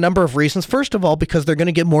cool for a number of reasons. First of all, because they're going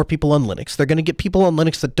to get more people on Linux. They're going to get people on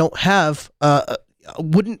Linux that don't have,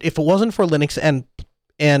 if it wasn't for Linux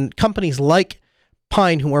and companies like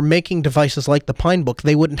Pine who are making devices like the Pinebook,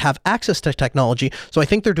 they wouldn't have access to technology. So I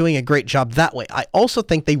think they're doing a great job that way. I also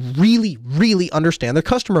think they really, really understand their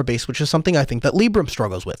customer base, which is something I think that Librem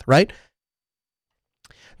struggles with, right?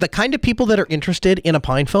 The kind of people that are interested in a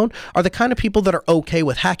Pine phone are the kind of people that are okay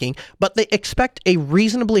with hacking, but they expect a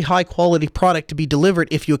reasonably high quality product to be delivered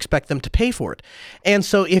if you expect them to pay for it. And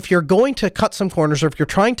so if you're going to cut some corners, or if you're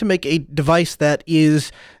trying to make a device that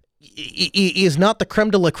is not the creme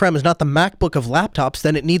de la creme, is not the MacBook of laptops,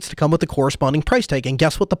 then it needs to come with the corresponding price tag. And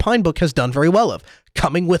guess what the Pinebook has done very well of?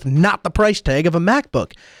 Coming with not the price tag of a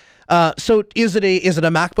MacBook. So is it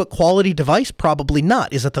a MacBook quality device? Probably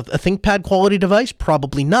not. Is it a ThinkPad quality device?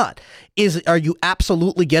 Probably not. Are you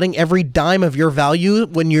absolutely getting every dime of your value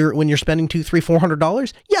when you're spending $200, $300,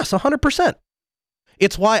 $400? Yes, 100%.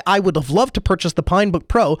 It's why I would have loved to purchase the Pinebook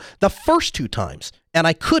Pro the first 2 times, and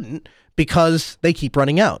I couldn't because they keep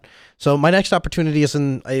running out. So my next opportunity is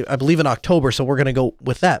I believe in October, so we're going to go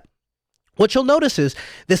with that. What you'll notice is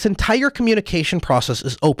this entire communication process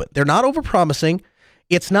is open. They're not overpromising.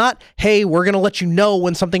 It's not, hey, we're going to let you know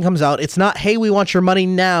when something comes out. It's not, hey, we want your money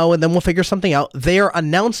now and then we'll figure something out. They're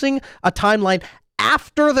announcing a timeline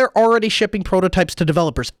after they're already shipping prototypes to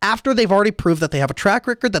developers, after they've already proved that they have a track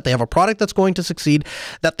record, that they have a product that's going to succeed,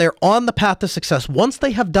 that they're on the path to success. Once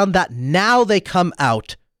they have done that, now they come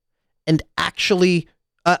out and actually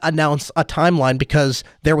announce a timeline because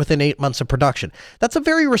they're within 8 months of production. That's a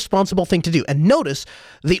very responsible thing to do. And notice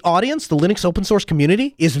the audience, the Linux open source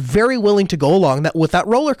community, is very willing to go along with that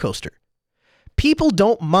roller coaster. People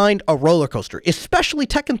don't mind a roller coaster, especially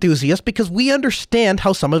tech enthusiasts, because we understand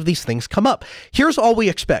how some of these things come up. Here's all we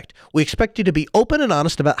expect. We expect you to be open and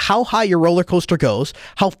honest about how high your roller coaster goes,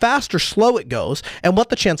 how fast or slow it goes, and what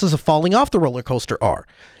the chances of falling off the roller coaster are.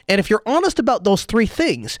 And if you're honest about those 3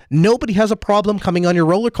 things, nobody has a problem coming on your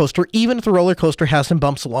roller coaster, even if the roller coaster has some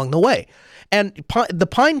bumps along the way. And the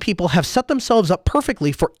Pine people have set themselves up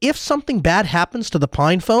perfectly for if something bad happens to the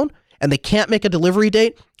Pine phone and they can't make a delivery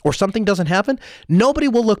date, or something doesn't happen, nobody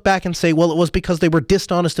will look back and say, well, it was because they were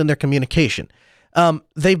dishonest in their communication.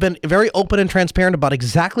 They've been very open and transparent about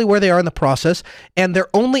exactly where they are in the process, and they're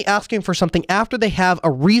only asking for something after they have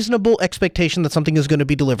a reasonable expectation that something is going to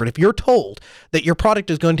be delivered. If you're told that your product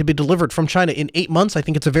is going to be delivered from China in 8 months, I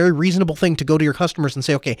think it's a very reasonable thing to go to your customers and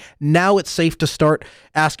say, okay, now it's safe to start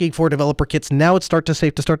asking for developer kits. Now it's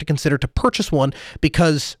safe to start to consider to purchase one,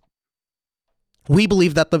 because we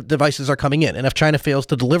believe that the devices are coming in. And if China fails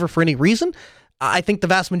to deliver for any reason, I think the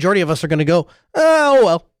vast majority of us are going to go, oh,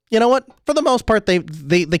 well. You know what? For the most part, they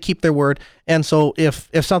keep their word, and so if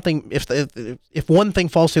one thing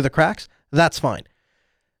falls through the cracks, that's fine.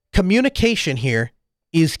 Communication here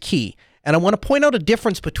is key, and I want to point out a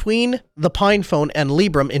difference between the PinePhone and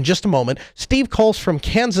Librem in just a moment. Steve calls from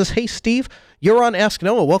Kansas. Hey, Steve, you're on Ask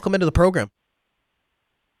Noah. Welcome into the program.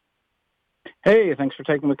 Hey, thanks for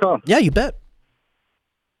taking the call. Yeah, you bet.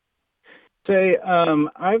 Say,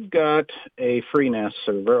 I've got a FreeNAS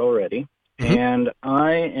server already. And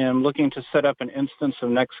I am looking to set up an instance of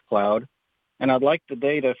Nextcloud, and I'd like the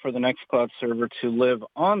data for the Nextcloud server to live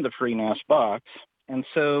on the FreeNAS box. And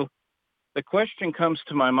so the question comes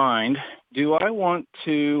to my mind, do I want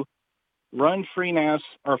to run FreeNAS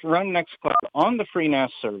or run Nextcloud on the FreeNAS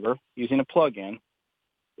server using a plugin,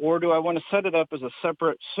 or do I want to set it up as a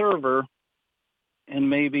separate server and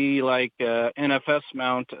maybe like NFS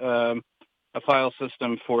mount a file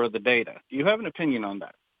system for the data? Do you have an opinion on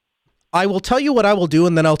that? I will tell you what I will do,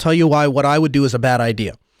 and then I'll tell you why what I would do is a bad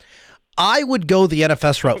idea. I would go the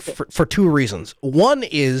NFS route for two reasons. One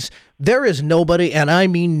is there is nobody, and I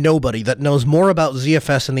mean nobody, that knows more about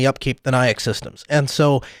ZFS and the upkeep than IX Systems. And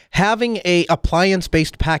so having a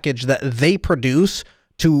appliance-based package that they produce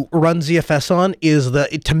to run ZFS on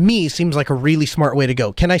to me, seems like a really smart way to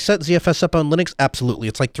go. Can I set ZFS up on Linux? Absolutely.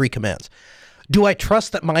 It's like 3 commands. Do I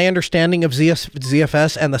trust that my understanding of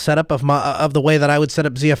ZFS and the setup of the way that I would set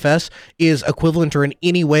up ZFS is equivalent or in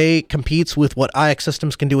any way competes with what IX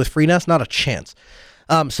Systems can do with FreeNAS? Not a chance.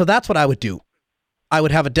 So that's what I would do. I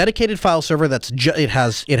would have a dedicated file server it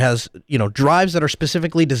has drives that are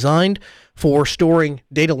specifically designed for storing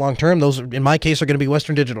data long term. Those, in my case, are going to be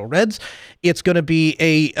Western Digital Reds. It's going to be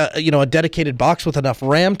a dedicated box with enough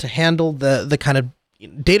RAM to handle the kind of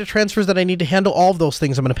data transfers that I need to handle. All of those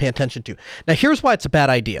things I'm going to pay attention to. Now, here's why it's a bad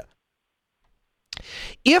idea.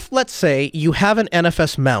 If, let's say, you have an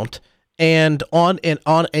NFS mount and on a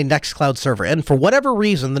Nextcloud server, and for whatever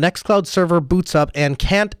reason, the Nextcloud server boots up and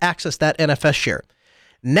can't access that NFS share,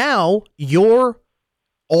 now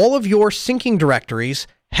all of your syncing directories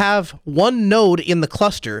have one node in the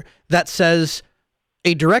cluster that says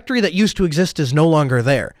a directory that used to exist is no longer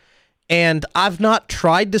there. And I've not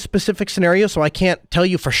tried this specific scenario, so I can't tell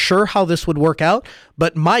you for sure how this would work out.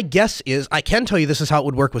 But my guess is, I can tell you this is how it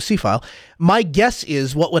would work with C-File. My guess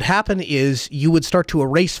is what would happen is you would start to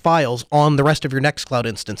erase files on the rest of your Nextcloud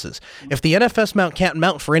instances. If the NFS mount can't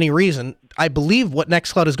mount for any reason, I believe what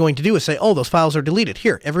Nextcloud is going to do is say, oh, those files are deleted.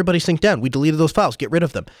 Here, everybody sync down. We deleted those files. Get rid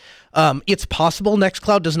of them. It's possible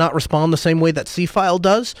Nextcloud does not respond the same way that C-File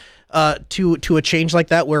does to a change like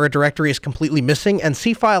that where a directory is completely missing. And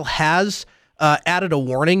C-File has added a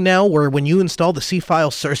warning now where when you install the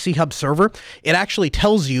C-Hub server, it actually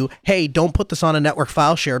tells you, hey, don't put this on a network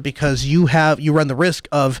file share because you run the risk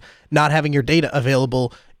of not having your data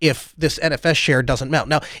available if this NFS share doesn't mount.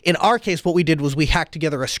 Now, in our case, what we did was we hacked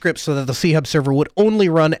together a script so that the C-Hub server would only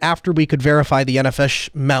run after we could verify the NFS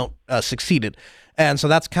mount succeeded. And so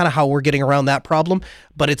that's kind of how we're getting around that problem,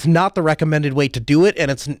 but it's not the recommended way to do it.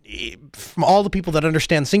 And it's, from all the people that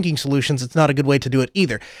understand syncing solutions, it's not a good way to do it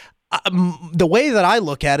either. The way that I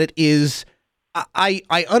look at it is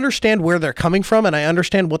I understand where they're coming from and I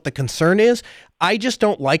understand what the concern is. I just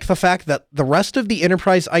don't like the fact that the rest of the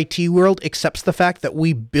enterprise IT world accepts the fact that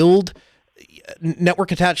we build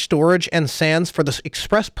network attached storage and SANs for the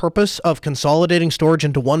express purpose of consolidating storage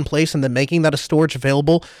into one place and then making that a storage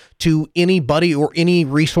available to anybody or any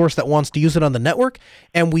resource that wants to use it on the network.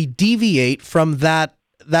 And we deviate from that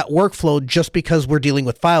workflow just because we're dealing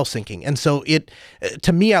with file syncing. And so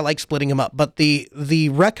to me, I like splitting them up, but the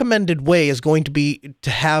recommended way is going to be to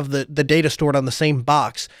have the data stored on the same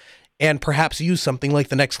box and perhaps use something like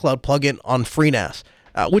the Nextcloud plugin on FreeNAS,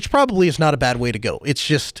 which probably is not a bad way to go. It's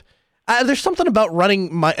just, there's something about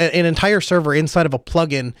running an entire server inside of a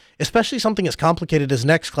plugin, especially something as complicated as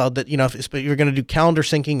Nextcloud, that, if you're going to do calendar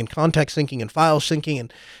syncing and contact syncing and file syncing,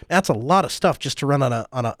 and that's a lot of stuff just to run on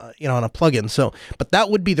a plugin. So, but that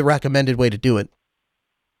would be the recommended way to do it.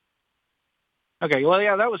 Okay. Well,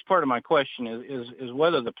 yeah, that was part of my question is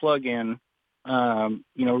whether the plugin,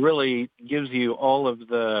 really gives you all of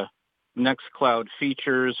the Nextcloud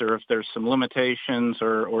features or if there's some limitations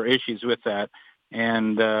or issues with that.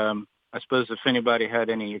 And I suppose if anybody had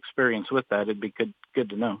any experience with that, it'd be good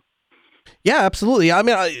to know. Yeah, absolutely. I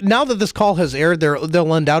mean, now that this call has aired,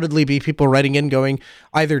 there'll undoubtedly be people writing in going,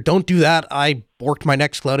 either don't do that, I borked my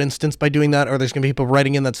Nextcloud instance by doing that, or there's going to be people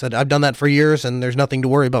writing in that said, I've done that for years and there's nothing to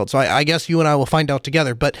worry about. So I guess you and I will find out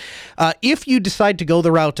together. But if you decide to go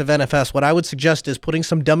the route of NFS, what I would suggest is putting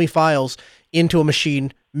some dummy files into a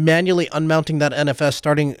machine, manually unmounting that NFS,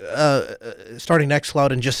 starting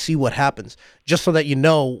Nextcloud, and just see what happens, just so that you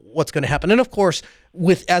know what's going to happen. And of course,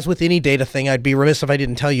 as with any data thing, I'd be remiss if I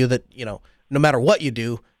didn't tell you that, no matter what you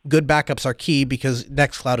do, good backups are key, because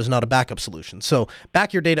Nextcloud is not a backup solution. So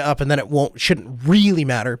back your data up, and then shouldn't really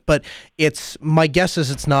matter. But my guess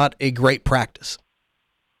is it's not a great practice.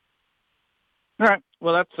 All right.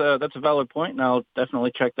 Well, that's a valid point, and I'll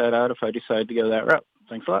definitely check that out if I decide to go that route.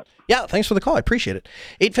 Thanks a lot. Yeah, thanks for the call. I appreciate it.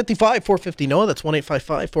 855-450-NOAH. That's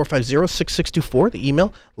 1-855-450-6624. The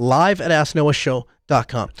email,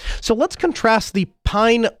 live@asknoahshow.com. So let's contrast the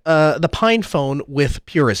Pine phone with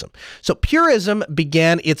Purism. So Purism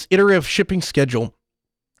began its iterative shipping schedule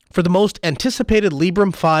for the most anticipated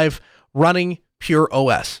Librem 5 running Pure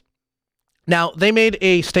OS. Now, they made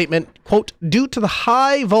a statement, quote, due to the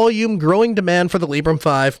high volume growing demand for the Librem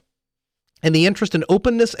 5, and the interest in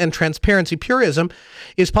openness and transparency, Purism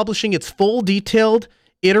is publishing its full detailed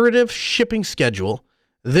iterative shipping schedule.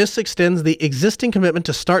 This extends the existing commitment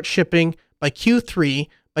to start shipping by Q3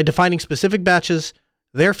 by defining specific batches,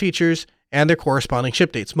 their features, and their corresponding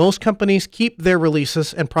ship dates. Most companies keep their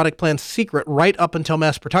releases and product plans secret right up until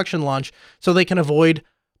mass production launch so they can avoid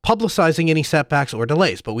publicizing any setbacks or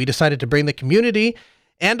delays. But we decided to bring the community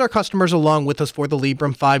and our customers along with us for the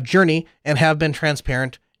Librem 5 journey and have been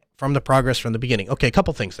transparent from the progress from the beginning. Okay, a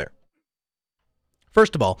couple things there.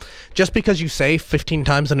 First of all, just because you say 15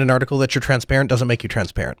 times in an article that you're transparent doesn't make you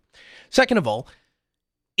transparent. Second of all,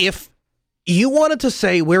 if you wanted to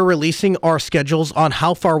say we're releasing our schedules on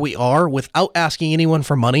how far we are without asking anyone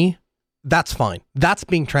for money, that's fine. That's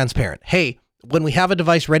being transparent. Hey, when we have a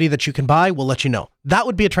device ready that you can buy, we'll let you know. That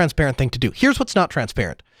would be a transparent thing to do. Here's what's not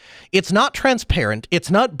transparent. It's not transparent.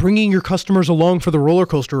 It's not bringing your customers along for the roller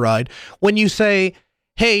coaster ride when you say,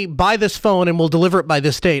 hey, buy this phone and we'll deliver it by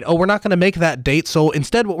this date. Oh, we're not going to make that date. So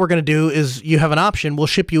instead what we're going to do is you have an option. We'll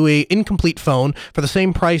ship you a incomplete phone for the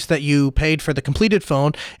same price that you paid for the completed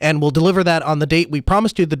phone, and we'll deliver that on the date we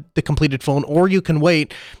promised you the completed phone, or you can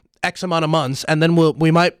wait X amount of months, and then we'll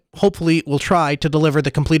try to deliver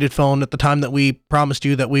the completed phone at the time that we promised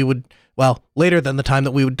you that we would, later than the time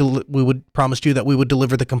that we would promised you that we would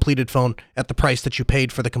deliver the completed phone at the price that you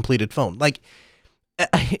paid for the completed phone. Like,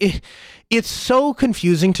 it's so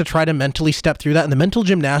confusing to try to mentally step through that, and the mental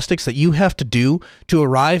gymnastics that you have to do to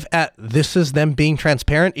arrive at this is them being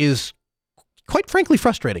transparent is quite frankly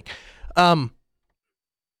frustrating. I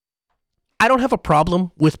don't have a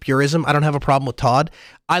problem with Purism. I don't have a problem with Todd.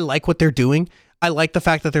 I like what they're doing. I like the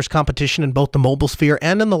fact that there's competition in both the mobile sphere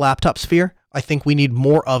and in the laptop sphere. I think we need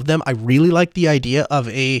more of them. I really like the idea of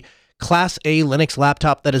a Class A Linux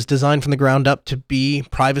laptop that is designed from the ground up to be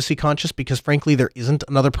privacy conscious, because frankly, there isn't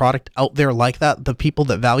another product out there like that. The people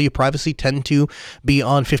that value privacy tend to be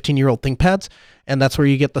on 15-year-old ThinkPads, and that's where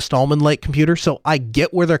you get the Stallman-like computer. So I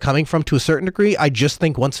get where they're coming from to a certain degree. I just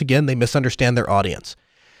think, once again, they misunderstand their audience.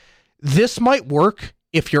 This might work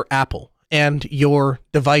if you're Apple and your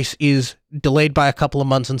device is delayed by a couple of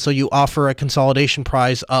months, and so you offer a consolidation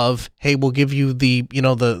prize of, hey, we'll give you the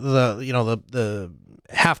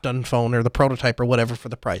half-done phone or the prototype or whatever for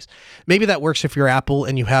the price. Maybe that works if you're Apple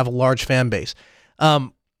and you have a large fan base.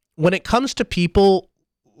 When it comes to people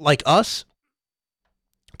like us,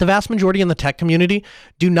 the vast majority in the tech community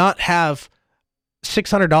do not have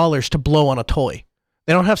 $600 to blow on a toy.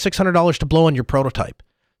 They don't have $600 to blow on your prototype.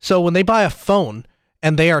 So when they buy a phone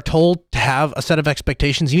and they are told to have a set of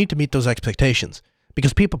expectations, you need to meet those expectations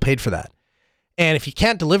because people paid for that. And if you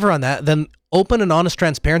can't deliver on that, then open and honest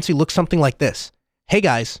transparency looks something like this. Hey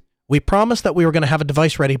guys, we promised that we were going to have a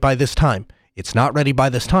device ready by this time. It's not ready by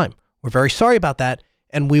this time. We're very sorry about that,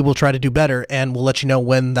 and we will try to do better, and we'll let you know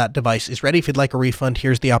when that device is ready. If you'd like a refund,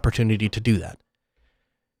 here's the opportunity to do that.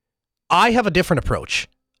 I have a different approach.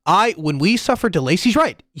 When we suffer delays, he's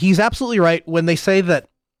right. He's absolutely right when they say that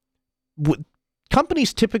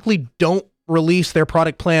companies typically don't release their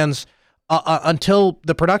product plans until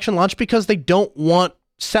the production launch because they don't want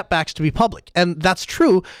setbacks to be public. And that's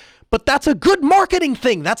true. But that's a good marketing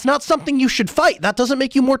thing. That's not something you should fight. That doesn't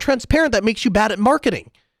make you more transparent. That makes you bad at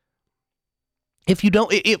marketing. If you're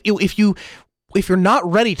not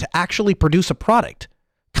ready to actually produce a product,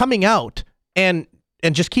 coming out and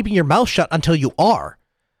just keeping your mouth shut until you are,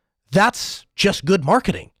 That's just good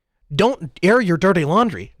marketing. Don't air your dirty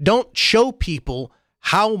laundry. Don't show people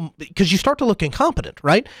how, because you start to look incompetent,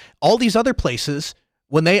 right? All these other places,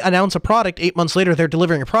 when they announce a product, 8 months later, they're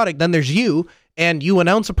delivering a product. Then there's you, and you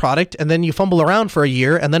announce a product, and then you fumble around for a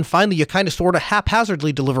year, and then finally you kind of sort of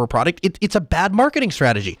haphazardly deliver a product. It's a bad marketing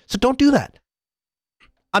strategy. So don't do that.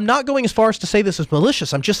 I'm not going as far as to say this is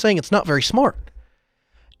malicious. I'm just saying it's not very smart.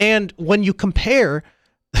 And when you compare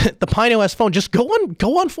the Pine OS phone, just go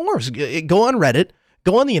on forums, go on Reddit,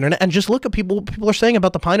 go on the internet, and just look at what people are saying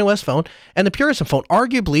about the Pine OS phone and the Purism phone.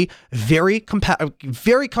 Arguably very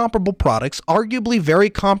comparable products, arguably very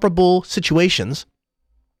comparable situations.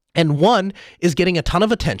 And one is getting a ton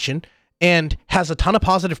of attention and has a ton of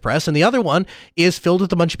positive press, and the other one is filled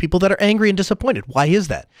with a bunch of people that are angry and disappointed. Why is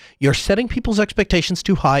that? You're setting people's expectations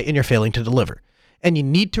too high and you're failing to deliver. And you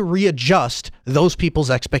need to readjust those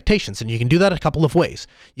people's expectations. And you can do that a couple of ways.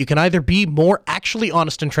 You can either be more actually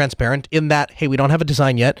honest and transparent in that, hey, we don't have a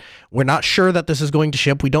design yet. We're not sure that this is going to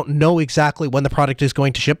ship. We don't know exactly when the product is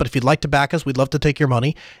going to ship, but if you'd like to back us, we'd love to take your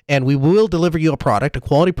money. And we will deliver you a product, a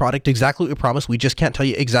quality product, exactly what we promised. We just can't tell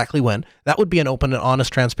you exactly when. That would be an open and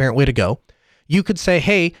honest, transparent way to go. You could say,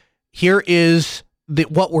 hey, here is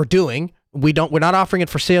what we're doing. We're not offering it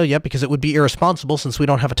for sale yet because it would be irresponsible since we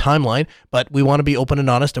don't have a timeline, but we want to be open and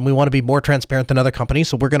honest and we want to be more transparent than other companies.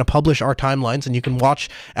 So we're going to publish our timelines and you can watch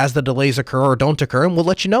as the delays occur or don't occur, and we'll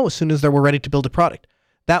let you know as soon as we're ready to build a product.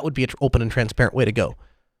 That would be an open and transparent way to go.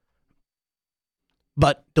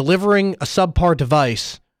 But delivering a subpar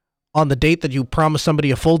device on the date that you promise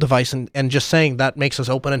somebody a full device and just saying that makes us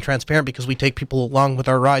open and transparent because we take people along with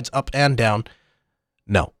our rides up and down,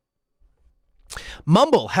 no.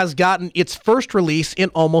 Mumble has gotten its first release in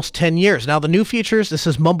almost 10 years. Now, the new features, this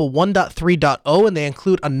is Mumble 1.3.0, and they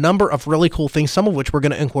include a number of really cool things, some of which we're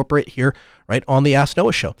going to incorporate here right on the Ask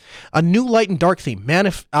Noah show. A new light and dark theme. Man,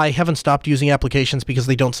 if I haven't stopped using applications because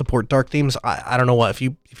they don't support dark themes, I don't know what. If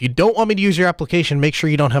you don't want me to use your application, make sure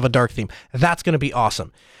you don't have a dark theme. That's going to be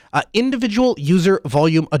awesome. Individual user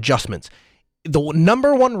volume adjustments. The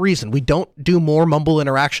number one reason we don't do more Mumble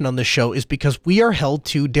interaction on this show is because we are held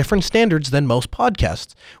to different standards than most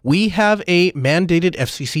podcasts. We have a mandated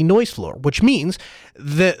FCC noise floor, which means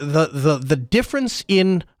the difference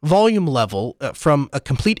in volume level from a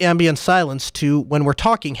complete ambient silence to when we're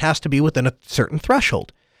talking has to be within a certain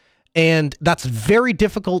threshold. And that's very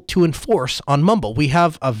difficult to enforce on Mumble. We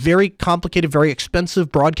have a very complicated, very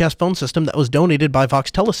expensive broadcast phone system that was donated by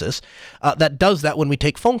Vox Telesis that does that when we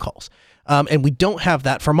take phone calls. And we don't have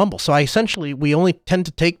that for Mumble. So we only tend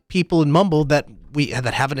to take people in Mumble that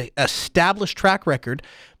have an established track record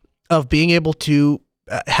of being able to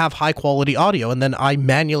have high quality audio. And then I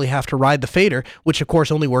manually have to ride the fader, which of course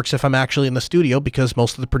only works if I'm actually in the studio because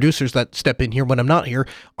most of the producers that step in here when I'm not here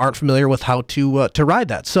aren't familiar with how to ride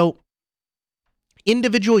that. So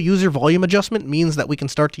individual user volume adjustment means that we can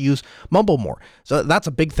start to use Mumble more. So that's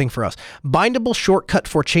a big thing for us. Bindable shortcut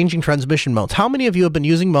for changing transmission modes. How many of you have been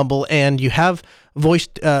using Mumble and you have voice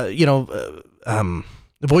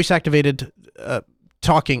activated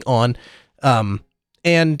talking on,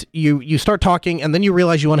 and you start talking and then you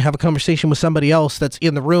realize you want to have a conversation with somebody else that's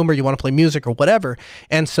in the room or you want to play music or whatever,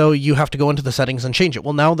 and so you have to go into the settings and change it.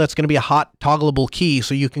 Well, now that's going to be a hot toggleable key,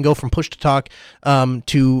 so you can go from push to talk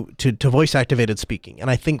to voice activated speaking, and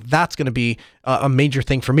I think that's going to be a major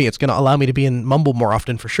thing for me. It's going to allow me to be in Mumble more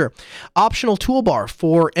often for sure. Optional toolbar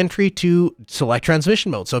for entry to select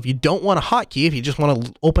transmission mode. So if you don't want a hotkey, if you just want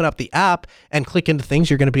to open up the app and click into things,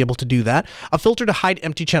 you're going to be able to do that. A filter to hide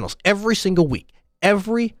empty channels every single week.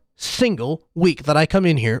 Every single week that I come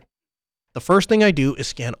in here, the first thing I do is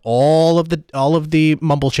scan all of the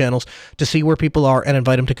Mumble channels to see where people are and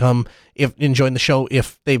invite them to come and join the show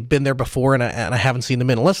if they've been there before and I haven't seen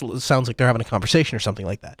them in, unless it sounds like they're having a conversation or something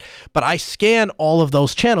like that. But I scan all of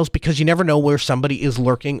those channels because you never know where somebody is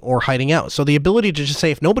lurking or hiding out. So the ability to just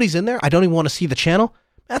say, if nobody's in there, I don't even want to see the channel,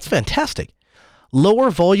 that's fantastic.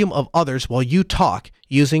 Lower volume of others while you talk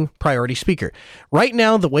using priority speaker. Right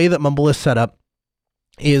now, the way that Mumble is set up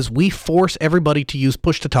is we force everybody to use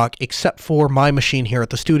push to talk except for my machine here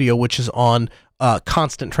at the studio, which is on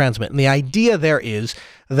constant transmit. And the idea there is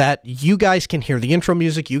that you guys can hear the intro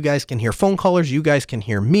music, you guys can hear phone callers, you guys can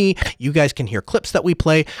hear me, you guys can hear clips that we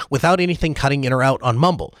play without anything cutting in or out on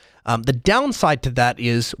Mumble. The downside to that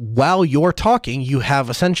is while you're talking, you have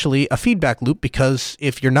essentially a feedback loop, because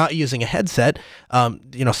if you're not using a headset,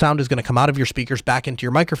 sound is going to come out of your speakers back into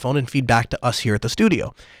your microphone and feed back to us here at the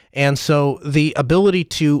studio. And so the ability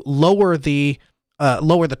to lower the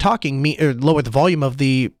talking or lower the volume of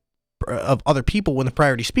other people when the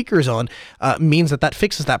priority speaker is on means that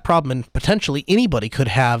fixes that problem, and potentially anybody could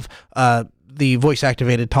have the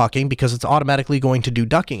voice-activated talking because it's automatically going to do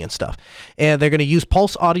ducking and stuff. And they're going to use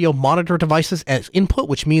pulse audio monitor devices as input,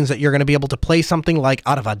 which means that you're going to be able to play something like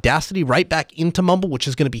out of Audacity right back into Mumble, which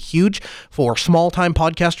is going to be huge for small-time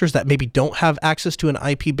podcasters that maybe don't have access to an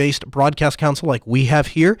IP-based broadcast console like we have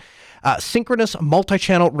here. Synchronous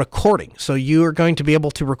multi-channel recording. So you are going to be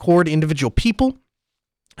able to record individual people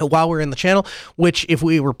while we're in the channel, which if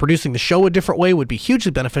we were producing the show a different way would be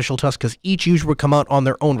hugely beneficial to us because each user would come out on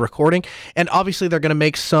their own recording. And obviously they're going to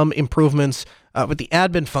make some improvements with the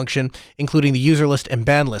admin function, including the user list and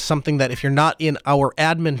ban list, something that if you're not in our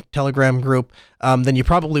admin Telegram group, then you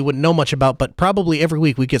probably wouldn't know much about, but probably every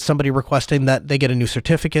week we get somebody requesting that they get a new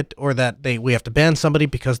certificate or that we have to ban somebody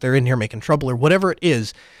because they're in here making trouble or whatever it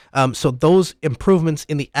is. So those improvements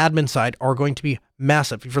in the admin side are going to be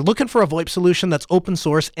massive. If you're looking for a VoIP solution that's open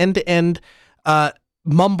source, end-to-end,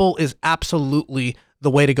 Mumble is absolutely the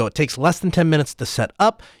way to go. It takes less than 10 minutes to set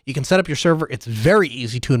up. You can set up your server. It's very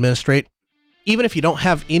easy to administrate. Even if you don't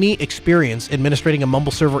have any experience administrating a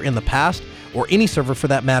Mumble server in the past, or any server for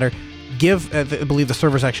that matter, I believe the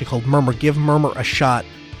server is actually called Murmur. Give Murmur a shot,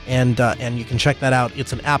 and you can check that out.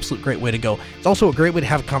 It's an absolute great way to go. It's also a great way to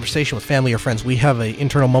have a conversation with family or friends. We have an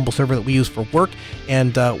internal Mumble server that we use for work,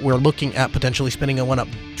 and we're looking at potentially spinning one up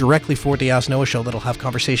directly for the Ask Noah show that'll have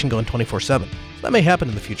conversation going 24/7. So that may happen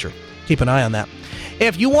in the future. Keep an eye on that.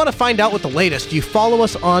 If you want to find out what the latest, you follow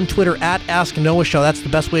us on Twitter at Ask Noah Show. That's the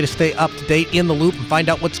best way to stay up to date, in the loop, and find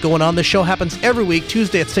out what's going on. This show happens every week,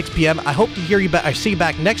 Tuesday at 6 p.m. I hope to hear you back. I see you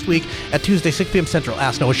back next week at Tuesday, 6 p.m. Central.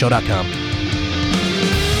 AskNoahShow.com.